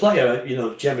 as a player,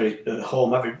 generally at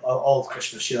home all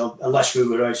Christmas, unless we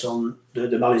were out on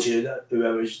the manager,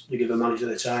 whoever was the given manager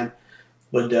at the time,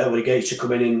 would get you to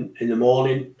come in the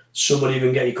morning. Some would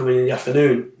even get you coming in the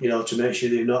afternoon, to make sure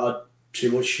that you've not had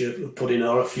too much pudding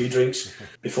or a few drinks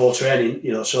before training.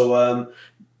 So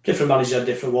different managers had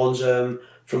different ones.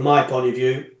 From my point of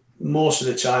view, most of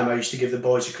the time I used to give the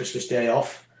boys a Christmas day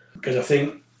off because I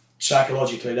think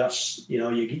psychologically, that's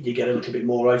you get a little bit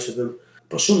more out of them.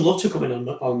 But some love to come in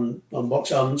on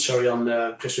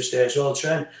Christmas Day as well and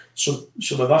train. Some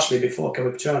have asked me before, can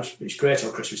we train? It's great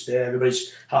on Christmas Day.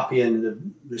 Everybody's happy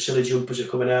and the silly jumpers are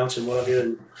coming out and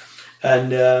whatever.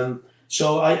 And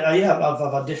so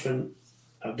I've had different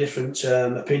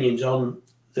opinions on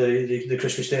the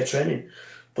Christmas Day training.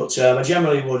 But I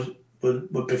generally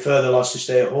would prefer the lads to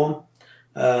stay at home.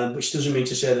 Which doesn't mean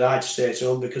to say that I had to stay at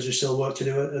home because there's still work to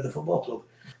do at the football club.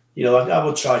 I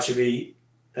would try to be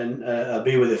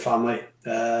with the family.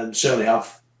 Certainly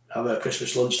have a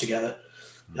Christmas lunch together,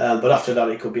 But after that,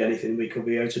 it could be anything. We could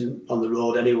be out on the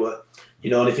road anywhere,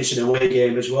 and if it's an away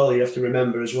game as well, you have to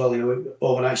remember as well,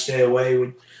 overnight stay away,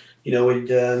 we'd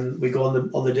go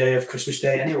on the day of Christmas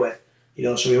Day anyway,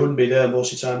 so we wouldn't be there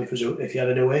most of the time if you had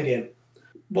an away game.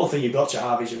 One thing you've got to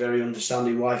have is a very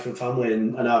understanding wife and family,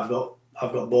 and I've got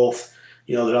both.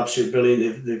 They're absolutely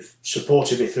brilliant. They've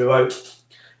supported me throughout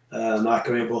my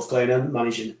career, both playing and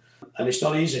managing, and it's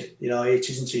not easy. It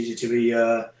isn't easy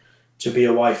to be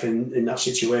a wife in that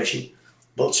situation.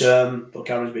 But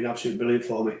Karen's been absolutely brilliant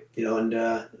for me,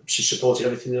 and she's supported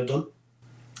everything that I've done.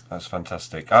 That's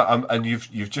fantastic. And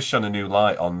you've just shone a new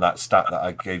light on that stat that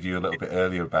I gave you a little bit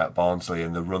earlier about Barnsley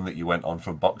and the run that you went on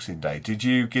from Boxing Day. Did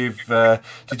you give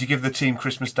the team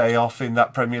Christmas Day off in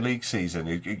that Premier League season?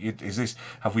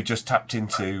 Have we just tapped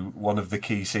into one of the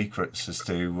key secrets as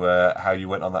to how you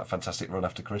went on that fantastic run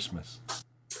after Christmas?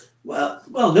 Well,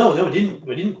 no,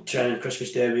 we didn't train on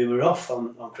Christmas Day. We were off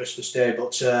on Christmas Day,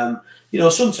 but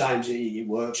sometimes it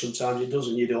works, sometimes it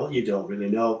doesn't. You don't really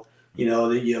know.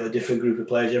 That you have a different group of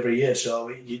players every year, so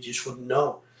you just wouldn't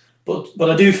know. But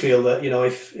I do feel that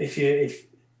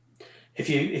if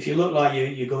you look like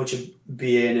you're going to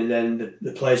be in, and then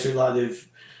the players look like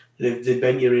they've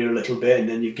bent your ear a little bit, and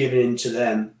then you've given in to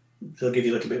them, they'll give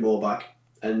you a little bit more back.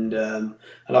 And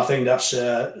I think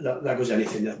that goes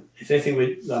anything. If they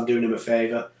think I'm doing them a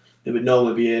favour, they would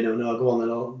normally be in. No, go on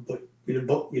then.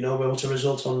 But we want to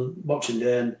result on Boxing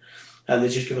Day, and they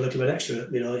just give a little bit extra.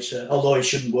 It's although it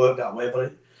shouldn't work that way,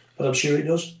 but I'm sure it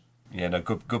does. Yeah, no,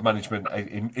 good management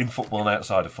in football and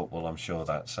outside of football, I'm sure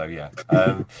that. So, yeah.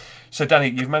 So, Danny,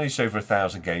 you've managed over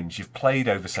 1,000 games. You've played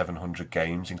over 700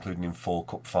 games, including in 4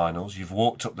 cup finals. You've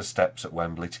walked up the steps at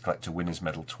Wembley to collect a winner's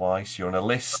medal twice. You're on a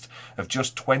list of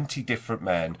just 20 different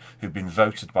men who've been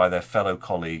voted by their fellow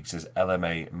colleagues as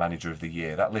LMA Manager of the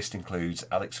Year. That list includes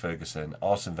Alex Ferguson,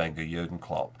 Arsene Wenger, Jurgen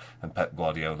Klopp and Pep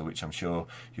Guardiola, which I'm sure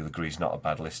you'll agree is not a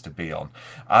bad list to be on.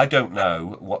 I don't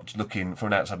know, from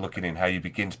an outside looking in, how you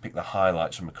begin to pick the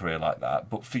highlights from a career like that,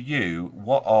 but for you,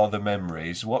 what are the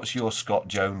memories? What's your Scott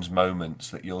Jones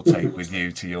moments that you'll take with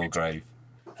you to your grave?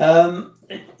 Carl,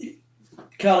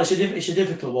 it's a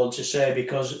difficult one to say,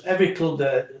 because every club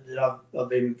that I've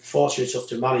been fortunate enough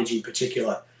to manage in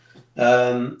particular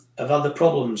have had the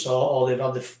problems, or they've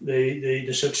had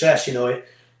the success,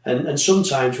 and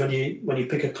sometimes when you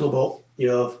pick a club up,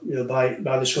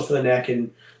 by the scruff of the neck,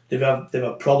 and they've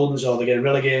had problems, or they're getting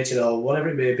relegated, or whatever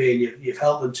it may be, and you've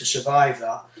helped them to survive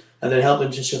that, and then help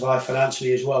them to survive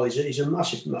financially as well, is a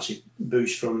massive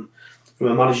boost from a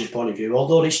manager's point of view.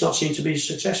 Although it's not seemed to be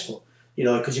successful,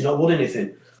 because you've not won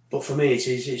anything. But for me,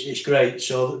 it's great.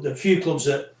 So the few clubs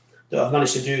that have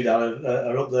managed to do that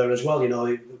are up there as well.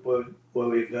 Where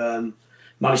we've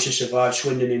managed to survive.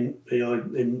 Swindon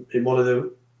in one of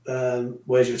the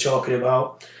ways we're talking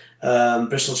about.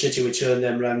 Bristol City, we turned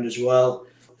them round as well.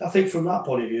 I think from that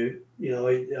point of view,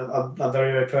 I'm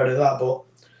very, very proud of that. But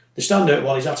the standout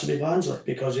one is actually Barnsley,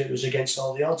 because it was against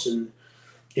all the odds, and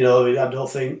I don't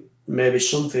think maybe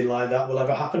something like that will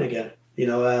ever happen again.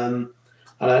 And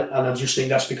I just think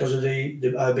that's because of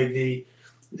how big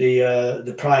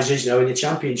the prize is now in the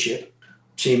Championship.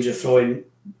 Teams are throwing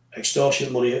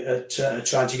extortionate money at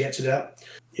trying to get to that,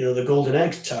 the golden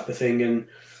egg type of thing, and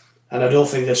I don't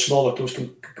think the smaller clubs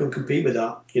can compete with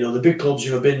that. The big clubs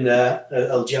who have been there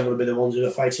will generally be the ones who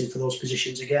are fighting for those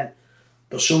positions again.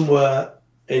 But somewhere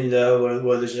in there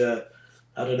where there's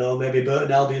maybe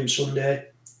Burton Albion Sunday,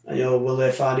 will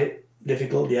they find it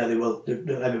difficult? Yeah, they will.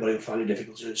 Everybody will find it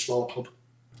difficult in a small club.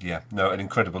 Yeah, no, an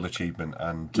incredible achievement,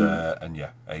 and yeah,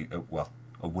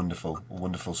 a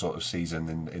wonderful sort of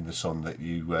season in the sun that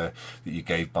you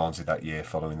gave Barnsley that year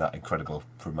following that incredible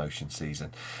promotion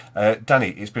season. Danny,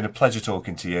 it's been a pleasure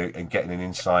talking to you and getting an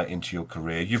insight into your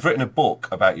career. You've written a book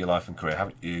about your life and career,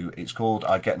 haven't you? It's called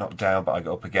I Get Knocked Down But I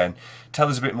Get Up Again. Tell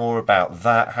us a bit more about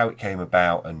that, how it came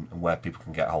about, and where people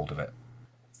can get hold of it.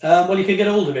 Well, you can get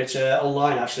hold of it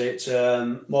online, actually. It's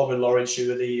Morgan Lawrence,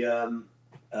 who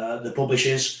are the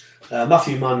publishers.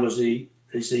 Matthew Mann is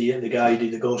the guy who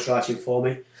did the ghostwriting for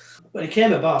me. When it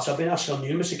came about, I've been asked on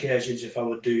numerous occasions if I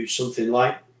would do something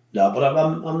like that, but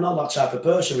I'm not that type of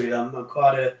person, really. I'm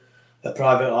quite a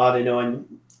private lad,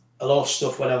 and a lot of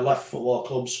stuff when I've left football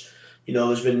clubs,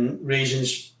 there's been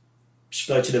reasons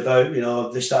spouted about,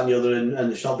 this, that and the other,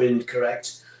 and it's not been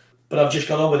correct. But I've just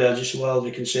got on with it. I just,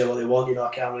 they can say what they want, I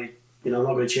can't really, I'm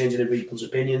not going to change any people's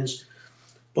opinions.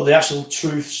 But the actual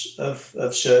truths of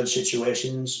certain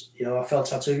situations, I felt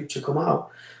had to come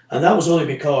out, and that was only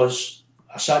because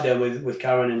I sat down with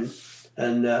Karen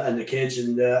and the kids,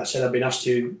 and I said I'd been asked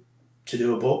to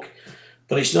do a book,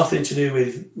 But it's nothing to do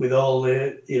with all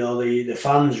the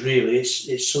fans really.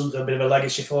 It's something, a bit of a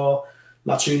legacy for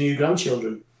my 2 new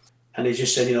grandchildren. And he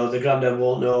just said, the granddad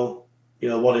won't know,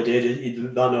 what I did. He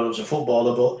might know I was a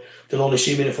footballer, but they'll only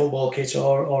see me in a football kit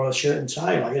or a shirt and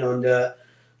tie, and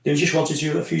they just wanted to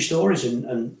hear a few stories.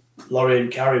 And Laurie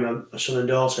and Carrie, my son and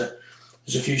daughter,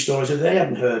 there's a few stories that they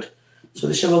hadn't heard. So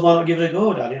they said, well, why not give it a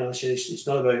go, Dad? I said, it's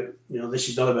not about, this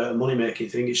is not about a money-making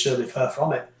thing. It's certainly far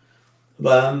from it.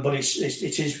 But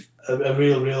it is a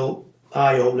real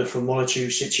eye-opener from 1 or 2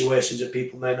 situations that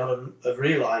people may not have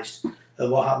realised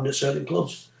of what happened at certain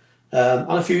clubs.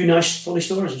 And a few nice, funny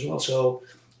stories as well. So,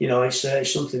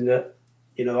 it's something that,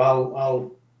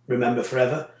 I'll remember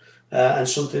forever, and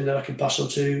something that I can pass on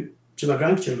to my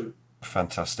grandchildren.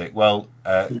 Fantastic. Well,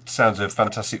 it sounds a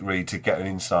fantastic read to get an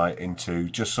insight into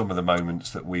just some of the moments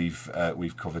that we've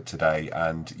covered today.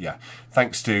 And yeah,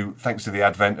 thanks to the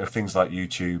advent of things like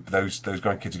YouTube, those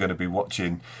grandkids are going to be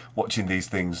watching these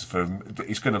things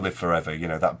it's going to live forever.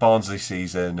 That Barnsley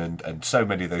season and so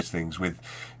many of those things.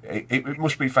 It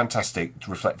must be fantastic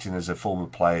reflecting as a former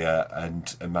player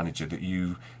and a manager that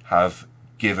you have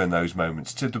given those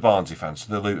moments to the Barnsley fans,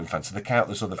 to the Luton fans, to the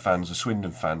countless other fans, the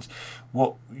Swindon fans.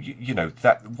 What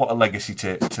a legacy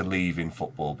to leave in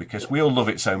football, because we all love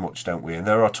it so much, don't we? And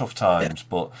there are tough times,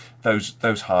 but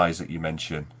those highs that you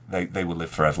mention, they will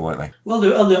live forever, won't they? Well,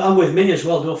 I'm with me as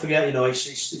well. Don't forget,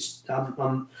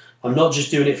 I'm not just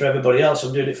doing it for everybody else.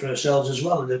 I'm doing it for ourselves as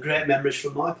well, and they're great memories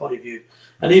from my point of view.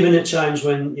 And even at times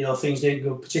when things didn't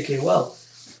go particularly well,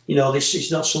 this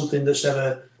is not something that's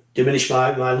ever diminish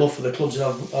my love for the clubs that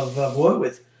I've worked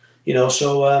with,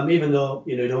 So even though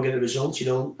you don't get the results, you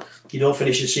don't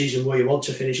finish the season where you want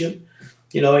to finish it,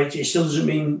 it still doesn't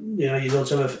mean you don't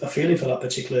have a feeling for that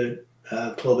particular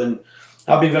club. And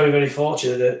I've been very, very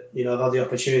fortunate that I've had the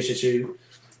opportunity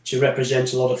to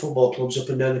represent a lot of football clubs up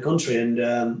and down the country, and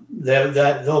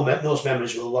those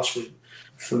memories will last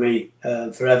for me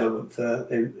forever,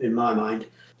 in my mind,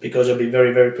 because I've been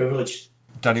very, very privileged.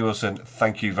 Danny Wilson,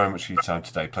 thank you very much for your time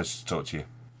today. Pleasure to talk to you.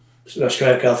 That's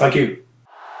great, Carl. Thank you.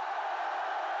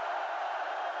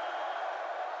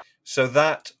 So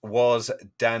that was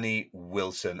Danny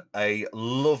Wilson, a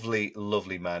lovely,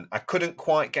 lovely man. I couldn't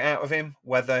quite get out of him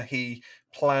whether he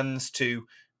plans to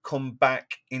come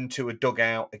back into a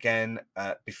dugout again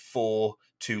before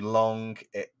too long.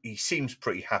 He seems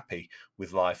pretty happy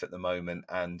with life at the moment,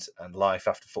 and life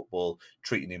after football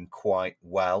treating him quite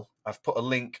well. I've put a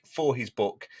link for his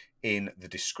book in the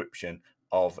description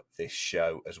of this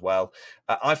show as well.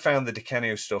 I found the Di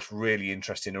Canio stuff really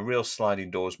interesting, a real sliding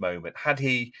doors moment. Had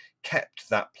he kept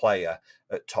that player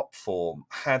at top form,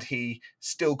 had he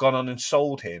still gone on and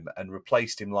sold him and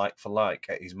replaced him like for like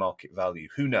at his market value,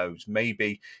 who knows?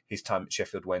 Maybe his time at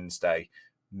Sheffield Wednesday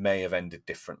may have ended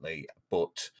differently,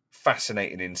 but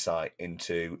fascinating insight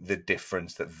into the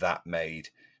difference that made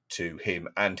to him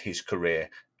and his career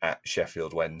at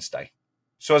Sheffield Wednesday.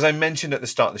 So as I mentioned at the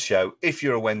start of the show, if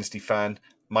you're a Wednesday fan,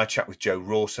 my chat with Joe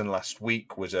Rawson last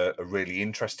week was a really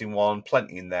interesting one.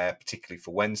 Plenty in there, particularly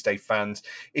for Wednesday fans.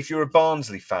 If you're a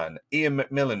Barnsley fan, Ian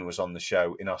McMillan was on the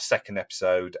show in our second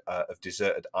episode of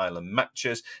Deserted Island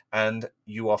Matches, and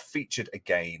you are featured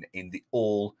again in the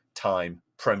all-time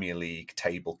Premier League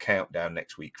table countdown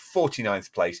next week.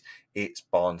 49th place, it's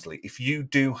Barnsley. If you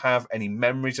do have any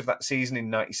memories of that season in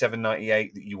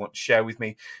 97-98 that you want to share with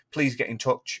me, please get in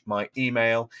touch. My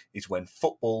email is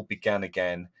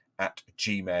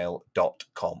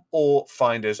whenfootballbeganagain@gmail.com, or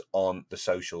find us on the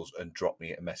socials and drop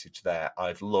me a message there.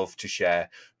 I'd love to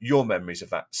share your memories of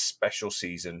that special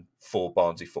season for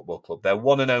Barnsley Football Club. They're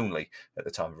one and only at the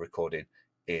time of recording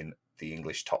in the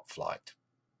English top flight.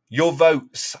 Your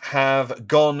votes have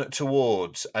gone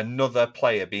towards another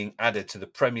player being added to the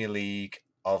Premier League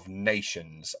of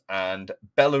Nations, and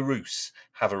Belarus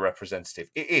have a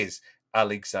representative. It is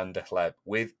Alexander Hleb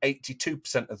with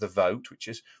 82% of the vote, which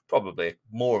is probably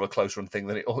more of a close run thing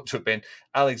than it ought to have been.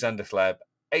 Alexander Hleb,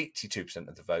 82%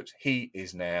 of the vote. He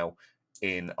is now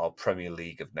in our Premier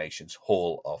League of Nations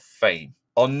Hall of Fame.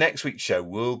 On next week's show,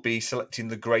 we'll be selecting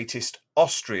the greatest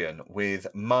Austrian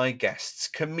with my guests,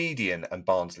 comedian and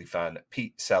Barnsley fan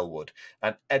Pete Selwood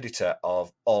and editor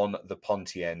of On the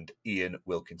Ponty End, Ian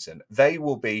Wilkinson. They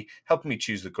will be helping me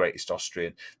choose the greatest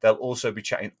Austrian. They'll also be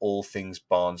chatting all things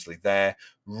Barnsley, their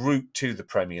route to the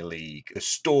Premier League, the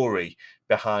story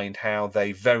behind how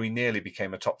they very nearly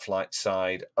became a top flight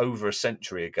side over a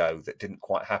century ago that didn't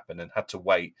quite happen and had to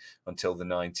wait until the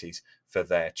 90s for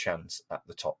their chance at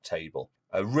the top table.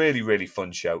 A really, really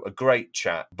fun show, a great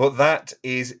chat. But that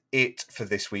is it for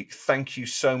this week. Thank you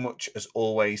so much, as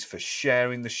always, for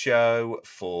sharing the show,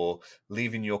 for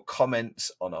leaving your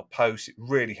comments on our posts. It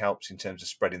really helps in terms of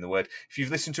spreading the word. If you've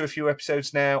listened to a few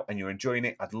episodes now and you're enjoying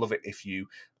it, I'd love it if you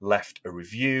left a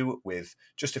review with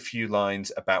just a few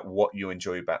lines about what you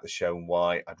enjoy about the show and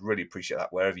why. I'd really appreciate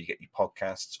that wherever you get your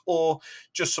podcasts, or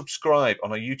just subscribe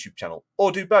on our YouTube channel,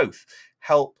 or do both.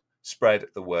 Help spread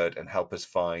the word and help us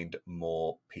find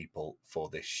more people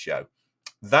for this show.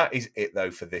 That is it,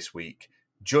 though, for this week.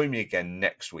 Join me again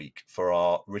next week for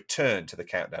our return to the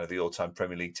countdown of the all-time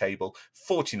Premier League table.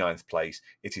 49th place.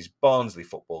 It is Barnsley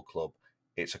Football Club.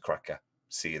 It's a cracker.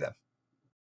 See you then.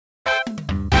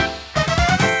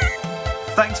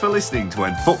 Thanks for listening to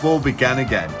When Football Began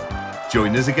Again.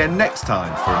 Join us again next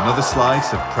time for another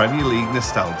slice of Premier League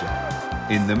nostalgia.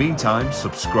 In the meantime,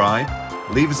 subscribe,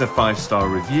 leave us a 5-star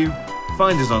review,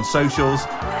 find us on socials,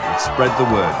 and spread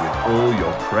the word with all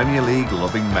your Premier League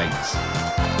loving mates.